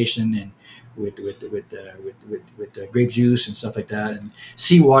formulation and with grape juice and stuff like that, and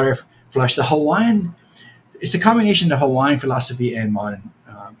seawater flush. The Hawaiian, it's a combination of Hawaiian philosophy and modern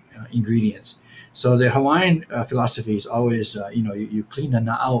ingredients. So the Hawaiian philosophy is always, you clean the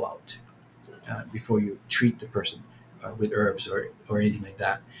na'au out before you treat the person with herbs or anything like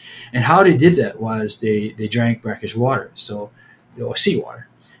that. And how they did that was they drank brackish water, or seawater.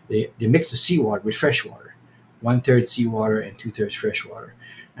 They mixed the seawater with fresh water, 1/3 seawater and 2/3 fresh water.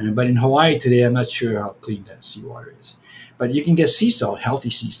 But in Hawaii today, I'm not sure how clean that seawater is. But you can get sea salt, healthy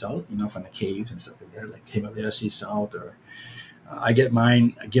sea salt, from the caves and stuff like that, like Himalaya sea salt. Or I get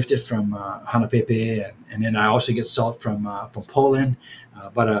mine gifted from Hanapepe, and then I also get salt from Poland,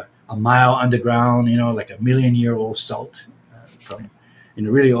 about a mile underground, like a million-year-old salt from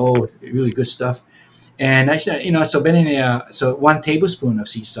really old, really good stuff. And actually, so 1 tablespoon of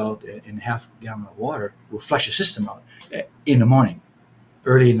sea salt in half a gallon of water will flush the system out in the morning.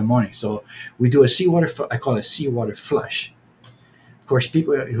 Early in the morning. So we do I call it seawater flush. Of course,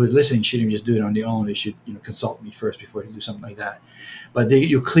 people who are listening shouldn't just do it on their own. They should, consult me first before they do something like that. But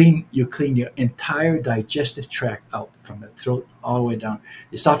you clean your entire digestive tract out, from the throat all the way down,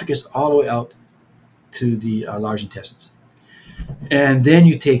 the esophagus all the way out to the large intestines. And then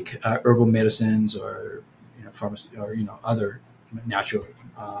you take herbal medicines or pharmacy or other natural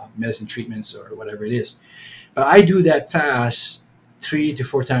medicine treatments or whatever it is. But I do that fast 3 to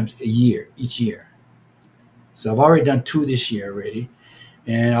 4 times each year. So I've already done 2 this year already,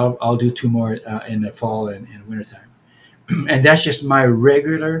 and I'll do 2 more in the fall and wintertime. And that's just my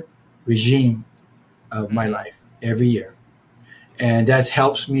regular regime of my life every year. And that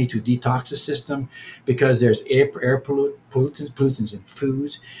helps me to detox the system, because there's air pollutants in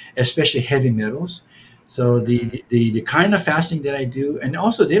foods, especially heavy metals. So the kind of fasting that I do, and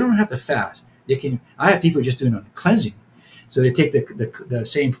also they don't have to fast. I have people just doing on cleansing. So they take the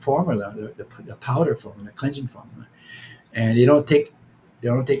same formula, the powder formula, the cleansing formula, and they don't take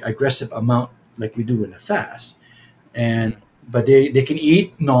aggressive amount like we do in a fast. But they can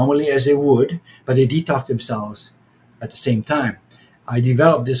eat normally as they would, but they detox themselves at the same time. I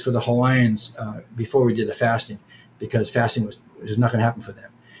developed this for the Hawaiians before we did the fasting, because fasting was not going to happen for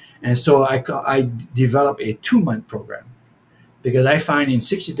them. And so I developed a 2-month program, because I find in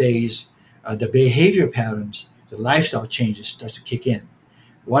 60 days the behavior patterns, the lifestyle changes starts to kick in.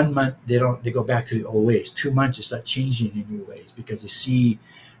 1 month they go back to the old ways. 2 months they start changing in new ways, because they see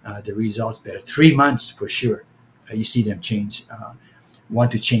the results better. 3 months for sure, you see them change,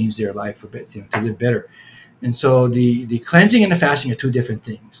 want to change their life for better, to live better. And so the cleansing and the fasting are 2 different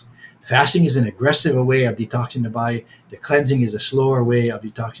things. Fasting is an aggressive way of detoxing the body. The cleansing is a slower way of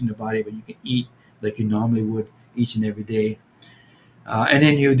detoxing the body, but you can eat like you normally would each and every day. And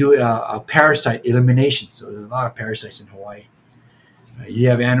then you do a parasite elimination. So there's a lot of parasites in Hawaii. You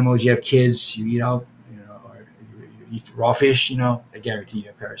have animals, you have kids, you eat out, or you eat raw fish, I guarantee you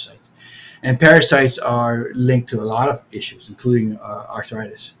have parasites. And parasites are linked to a lot of issues, including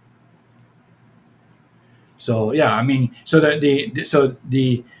arthritis. So yeah, so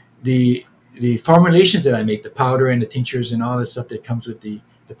the formulations that I make, the powder and the tinctures and all that stuff that comes with the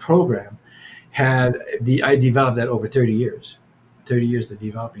program, I developed that over 30 years. 30 years of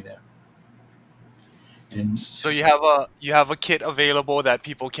developing that. And So you have a kit available that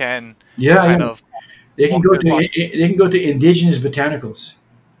people can yeah, kind yeah, of they can walk go their to body. they can go to Indigenous Botanicals,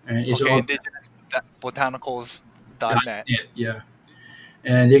 and it's Okay, all indigenous botanicals.net. yeah,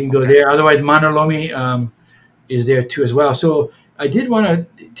 and they can go Okay. there. Otherwise, Manalomi is there too as well. So I did want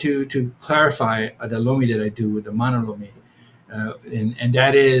to clarify the lomi that I do with the Manalomi. And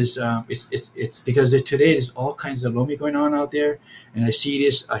that is it's because today there's all kinds of lomi going on out there, and I see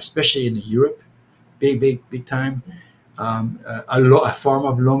this especially in Europe, big time. A form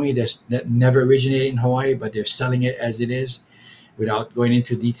of lomi that never originated in Hawaii, but they're selling it as it is without going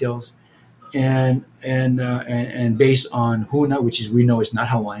into details. And based on Huna, which is we know is not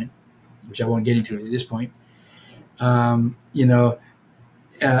Hawaiian, which I won't get into at this point. You know,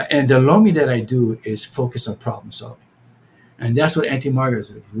 and the lomi that I do is focused on problem solving. And that's what Auntie Margaret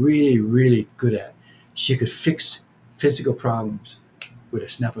is really, really good at. She could fix physical problems with a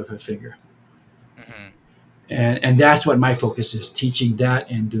snap of her finger. Hmm. And that's what my focus is, teaching that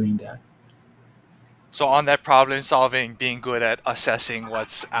and doing that. So on that problem solving, being good at assessing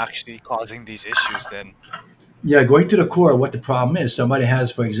what's actually causing these issues, then. Yeah, going to the core of what the problem is. Somebody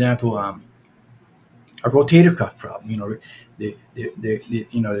has, for example, a rotator cuff problem. The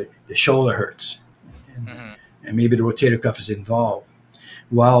shoulder hurts, and, Hmm. and maybe the rotator cuff is involved.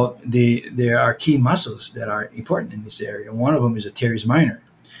 Well, there are key muscles that are important in this area. One of them is a teres minor.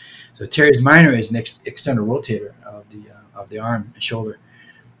 So teres minor is an external rotator of the arm and shoulder,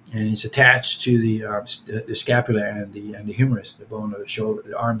 and it's attached to the scapula and the humerus, the bone of the shoulder,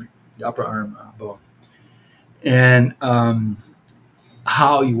 the arm, the upper arm bone. And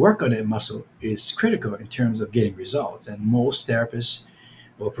how you work on that muscle is critical in terms of getting results. And most therapists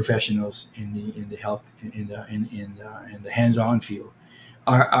or professionals in the health in the hands-on field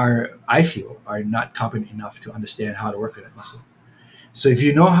are I feel are not competent enough to understand how to work on that muscle. So if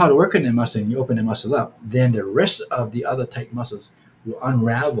you know how to work on the muscle and you open the muscle up, then the rest of the other tight muscles will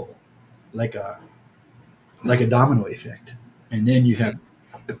unravel like a domino effect, and then you have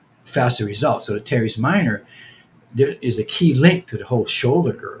faster results. So the teres minor there is a key link to the whole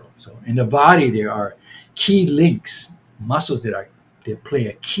shoulder girdle. So in the body there are key links, muscles that play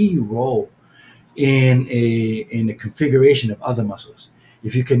a key role in the configuration of other muscles.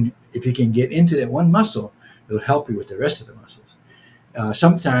 If you can get into that one muscle, it'll help you with the rest of the muscles.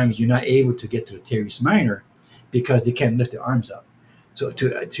 Sometimes you're not able to get to the teres minor because they can't lift their arms up. So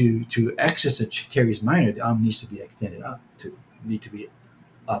to access the teres minor, the arm needs to be extended up, need to be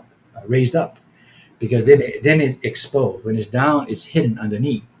up, raised up, because then it's exposed. When it's down, it's hidden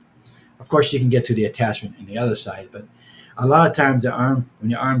underneath. Of course, you can get to the attachment on the other side, but a lot of times when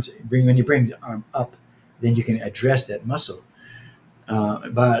you bring the arm up, then you can address that muscle.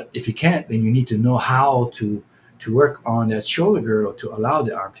 But if you can't, then you need to know how to work on that shoulder girdle to allow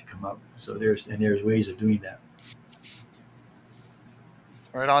the arm to come up. So there's ways of doing that.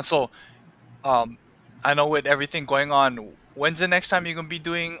 Right on. So, um, I know with everything going on, when's the next time you're gonna be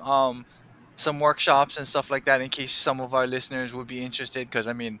doing some workshops and stuff like that in case some of our listeners would be interested? Because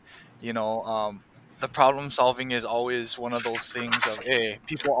I mean, you know, the problem solving is always one of those things of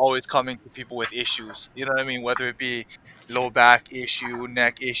people always coming to people with issues. You know what I mean? Whether it be low back issue,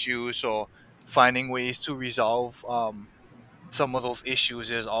 neck issue, so finding ways to resolve some of those issues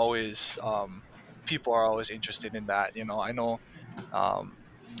is always people are always interested in that. You know, I know um,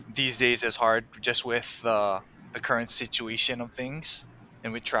 these days it's hard just with the current situation of things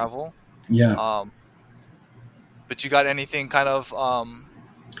and with travel. Yeah, Um, but you got anything kind of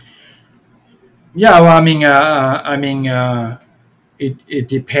yeah. Well, it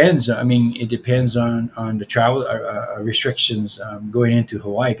depends. I mean, it depends on the travel restrictions going into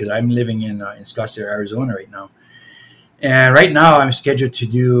Hawaii because I'm living in Scottsdale, Arizona right now. And right now, I'm scheduled to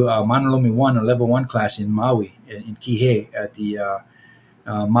do Manalomi 1, a level 1 class in Maui, in Kihei, at the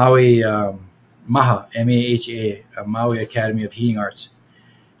Maui MAHA, MAHA, Maui Academy of Healing Arts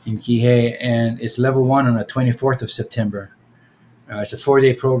in Kihei. And it's level 1 on the 24th of September. It's a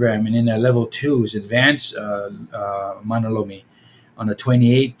 4-day program. And then level 2 is advanced Manalomi on the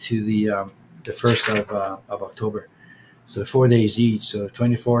 28th to the 1st of October. So 4 days each. So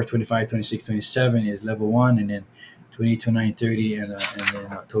 24, 25, 26, 27 is level 1, and then 28, 29, 30, and then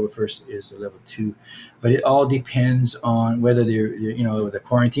October 1st is level 2. But it all depends on whether the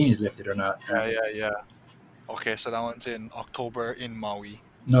quarantine is lifted or not. yeah. Okay, so that one's in October in Maui.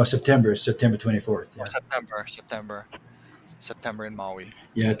 No, September 24th. Or Yeah, September in Maui.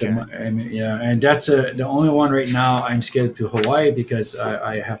 yeah, Okay. yeah, and that's the only one right now. I'm scheduled to Hawaii because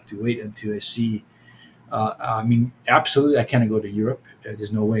I have to wait until I see. I mean, absolutely, I cannot go to Europe.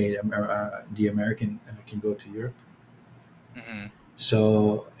 There's no way the American can go to Europe. Hmm.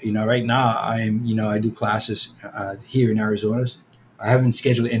 So, right now I do classes here in Arizona. I haven't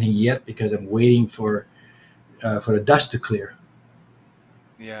scheduled anything yet because I'm waiting for the dust to clear.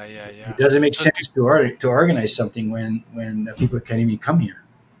 Yeah, yeah, It yeah. doesn't make So do sense to organize something when people can't even come here.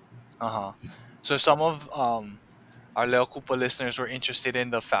 uh-huh. So if some of our Leo Kupa listeners were interested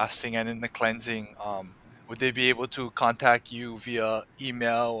in the fasting and in the cleansing, would they be able to contact you via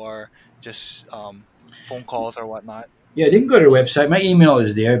email or just phone calls or whatnot? Yeah, they can go to the website. My email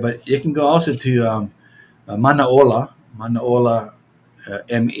is there, but they can go also to Manaola, Manaola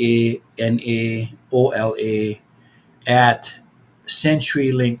at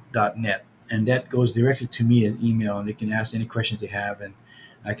centurylink.net. And that goes directly to me as email, and they can ask any questions they have, and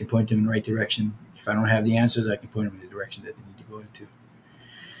I can point them in the right direction. If I don't have the answers, I can point them in the direction that they need to go into.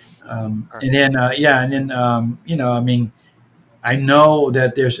 And Perfect. then, I mean, I know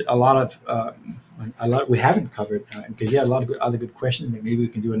that there's a lot we haven't covered because a lot of other good questions. Maybe we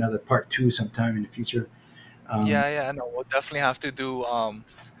can do another part two sometime in the future. Um, Yeah, yeah, no, we'll definitely have to do a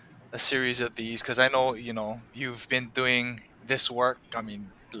series of these because I know, you've been doing this work. I mean,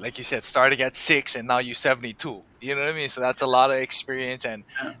 like you said, starting at 6 and now you're 72. You know what I mean? So that's a lot of experience, and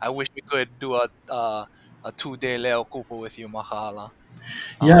I wish we could do a 2 day Leo Kupa with you, Mahala.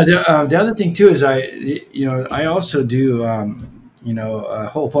 Yeah, Um, the other thing too is I also do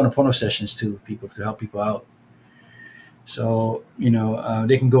Ho'oponopono sessions to people to help people out. So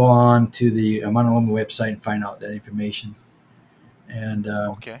they can go on to the Mauna Loma website and find out that information. And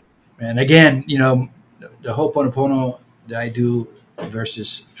okay. and again, the Ho'oponopono that I do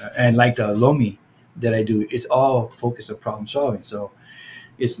versus and like the Lomi that I do, it's all focused on problem solving. So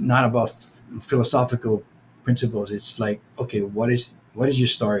it's not about philosophical principles. It's like, okay, what is your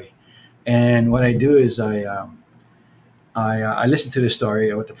story? And what I do is I listen to the story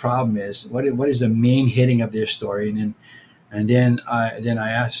of what the problem is, what is the main heading of their story, and then I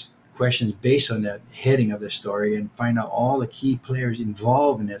ask questions based on that heading of the story and find out all the key players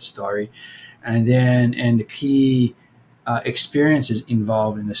involved in that story, and the key experiences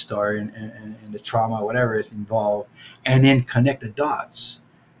involved in the story, and the trauma, whatever is involved, and then connect the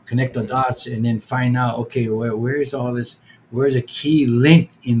Mhm. dots, and then find out, okay, where is all this? Where's a key link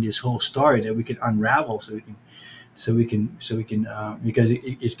in this whole story that we can unravel, because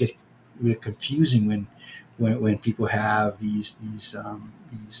it gets really confusing when people have these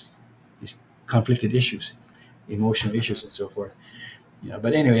conflicted issues, emotional issues, Mhm. and so forth.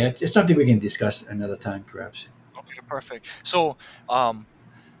 But anyway, it's something we can discuss another time, perhaps. Okay, perfect. So, um,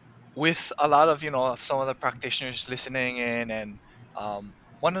 with a lot of some of the practitioners listening in, and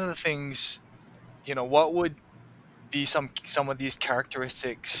one of the things, what would be some of these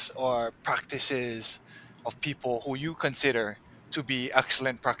characteristics or practices of people who you consider to be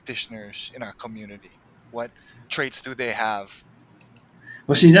excellent practitioners in our community? What traits do they have?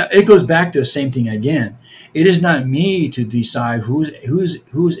 Well, see, it goes back to the same thing again. It is not me to decide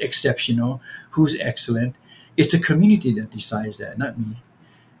who's exceptional, who's excellent. It's a community that decides that, not me.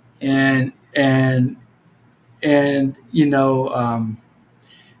 And and and you know um,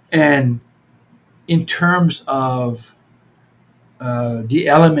 and in terms of the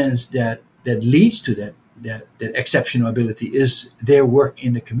elements that leads to that exceptional ability is their work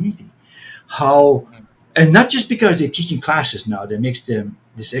in the community. How Mm. And not just because they're teaching classes now that makes them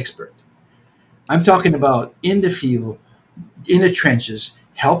this expert. I'm talking about in the field, in the trenches,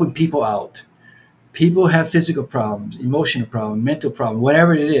 helping people out. People have physical problems, emotional problems, mental problems,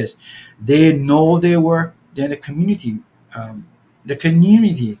 whatever it is. They know their work. Then um, the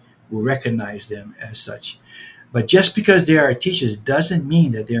community will recognize them as such. But just because they are teachers doesn't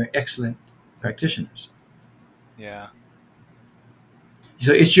mean that they're excellent practitioners. Yeah.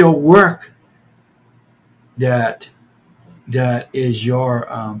 So it's your work that that is your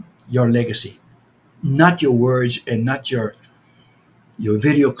legacy, not your words and not your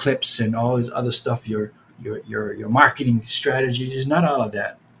video clips and all this other stuff. Your marketing strategy is not all of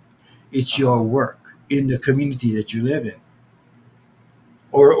that. It's your Uh-huh. work in the community that you live in,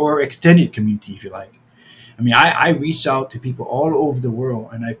 or extended community if you like. I mean, I reach out to people all over the world,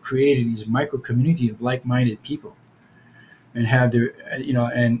 and I've created these micro community of like-minded people, and have their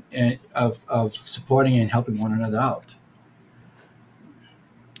and of supporting and helping one another out.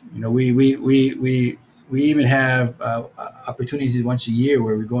 We even have opportunities once a year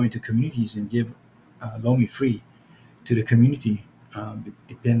where we go into communities and give Lomi free to the community,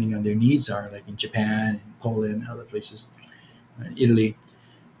 depending on their needs are, like in Japan and Poland and other places, and Italy.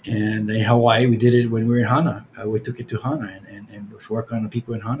 And in Hawaii, we did it when we were in Hana. We took it to Hana and work on the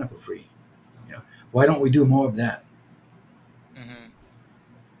people in Hana for free. You know, why don't we do more of that? Hmm.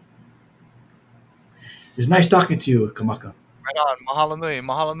 It's nice talking to you, Kamaka. Right on. Mahalo nui.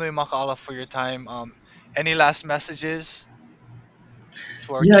 Mahalo nui maka'ala for your time. Any last messages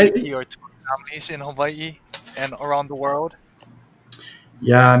to our Yeah, keiki or to our families in Hawaii and around the world?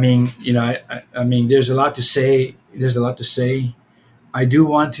 yeah. I mean, I mean, there's a lot to say. There's a lot to say. I do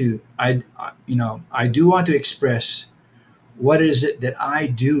want to. I do want to express what is it that I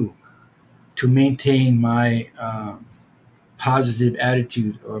do to maintain my positive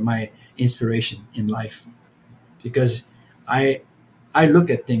attitude or my inspiration in life, because I I look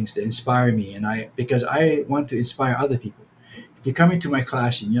at things that inspire me, and because I want to inspire other people. If you come into my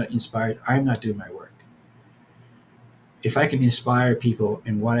class and you're not inspired, I'm not doing my work. If I can inspire people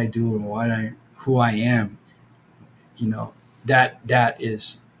in what I do and who I am, you know, that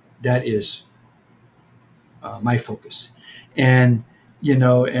is my focus, and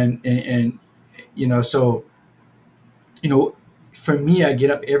so you know, for me, I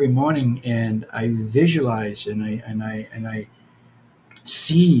get up every morning and I visualize and I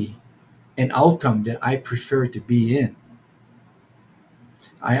see an outcome that I prefer to be in.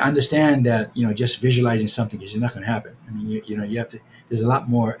 I understand that just visualizing something is not going to happen. I mean, you have to. There's a lot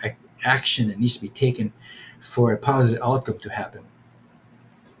more action that needs to be taken for a positive outcome to happen.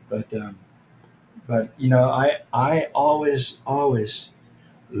 But I always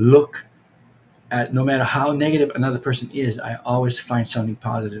look at, no matter how negative another person is, I always find something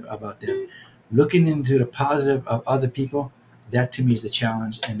positive about them. Looking into the positive of other people, that to me is the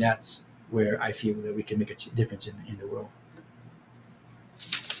challenge, and that's where I feel that we can make a difference in the world.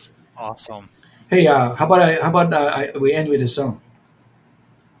 Awesome. Hey, we end with a song?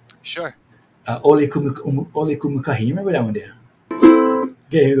 Sure. Ole Kumukahi. You remember that one there?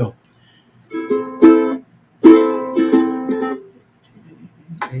 Okay, here we go.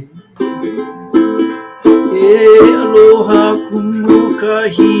 Aloha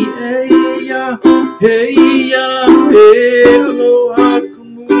kumukahi, ya, hey ya, aloha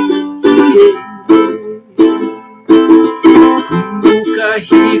kumukahi,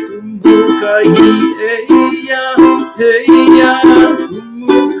 kumukahi, ya, hey ya,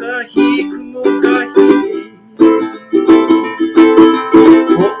 kumukahi.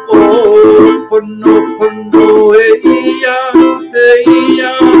 Oh oh, pono pono, hey ya,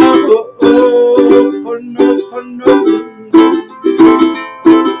 oh oh, pono pono.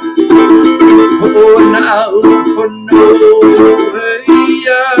 Oh now, pono, hey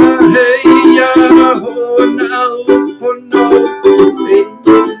ya, oh now, pono, hey.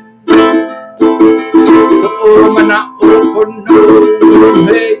 Oh mana, oh pono,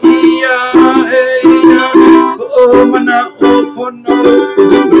 hey ya, oh mana, oh pono, hey.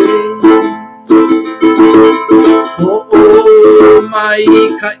 Oh oh my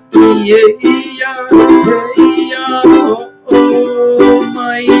kai, ya, oh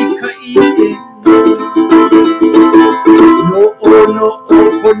my kai. No oh no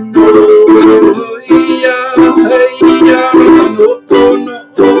oh no, ya, no oh no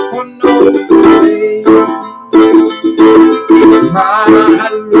oh no.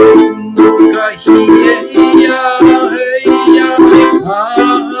 Mahalo kumukahi, ya,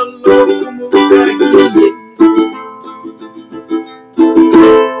 mahalo kumukahi.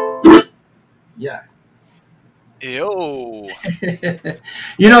 Yeah. Yo.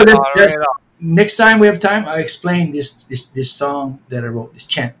 That next time we have time, I'll explain this song that I wrote, this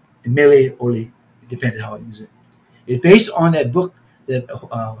chant, Mele Oli. It depends on how I use it. It's based on that book that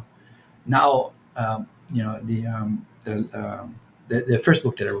now the first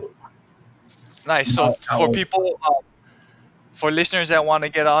book that I wrote. Nice. So for people, for listeners that want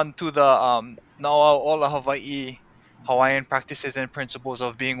to get on to the Na'a Ola Hawaii, Hawaiian Practices and Principles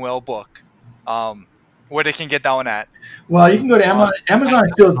of Being Well book, where they can get down at. Well, you can go to Amazon. Amazon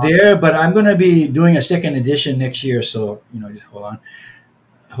is still there, but I'm going to be doing a second edition next year. So just hold on.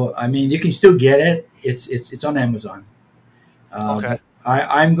 I mean, you can still get it. It's on Amazon. Okay.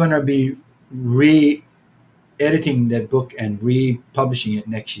 I'm going to be re-editing that book and republishing it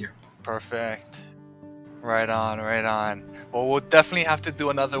next year. Perfect. Right on. Well, we'll definitely have to do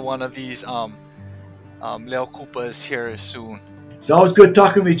another one of these Leo Kupas here soon. It's always good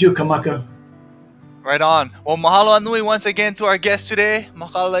talking with you, Kamaka. Right on. Well, mahalo anui once again to our guest today,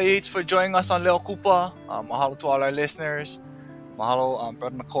 Maka'ala Yates, for joining us on Leo Kupa. Mahalo to all our listeners. Mahalo,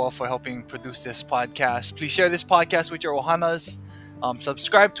 Brother Nakoa, for helping produce this podcast. Please share this podcast with your ohanas.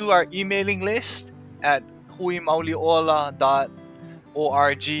 Subscribe to our emailing list at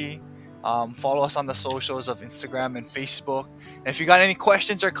huimauliola.org. Follow us on the socials of Instagram and Facebook. And if you got any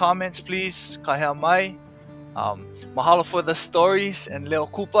questions or comments, please kahea mai. Mahalo for the stories and Leo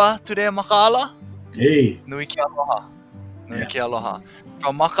Kupa today, Maka'ala. Hey. Nui ke aloha.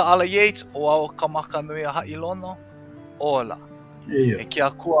 From Maka'ala Yates, o au ka maka nui a ha'ilono. Ola. Ia. E kia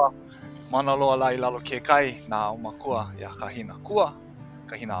kua mana loa lai lalo ke kai na o makua ia kahina kua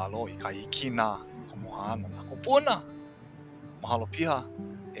kahina alo I kai kina komohana na kopuna mahalo piha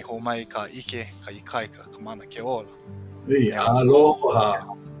e ho mai ka ike ka ikai ka kamana ke ola Ia. Aloha.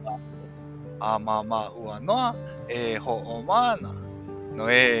 a mama ua noa e ho o mana no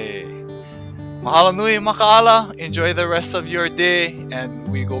e mahalo nui makaala enjoy the rest of your day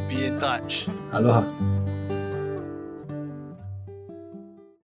and we go be in touch Aloha.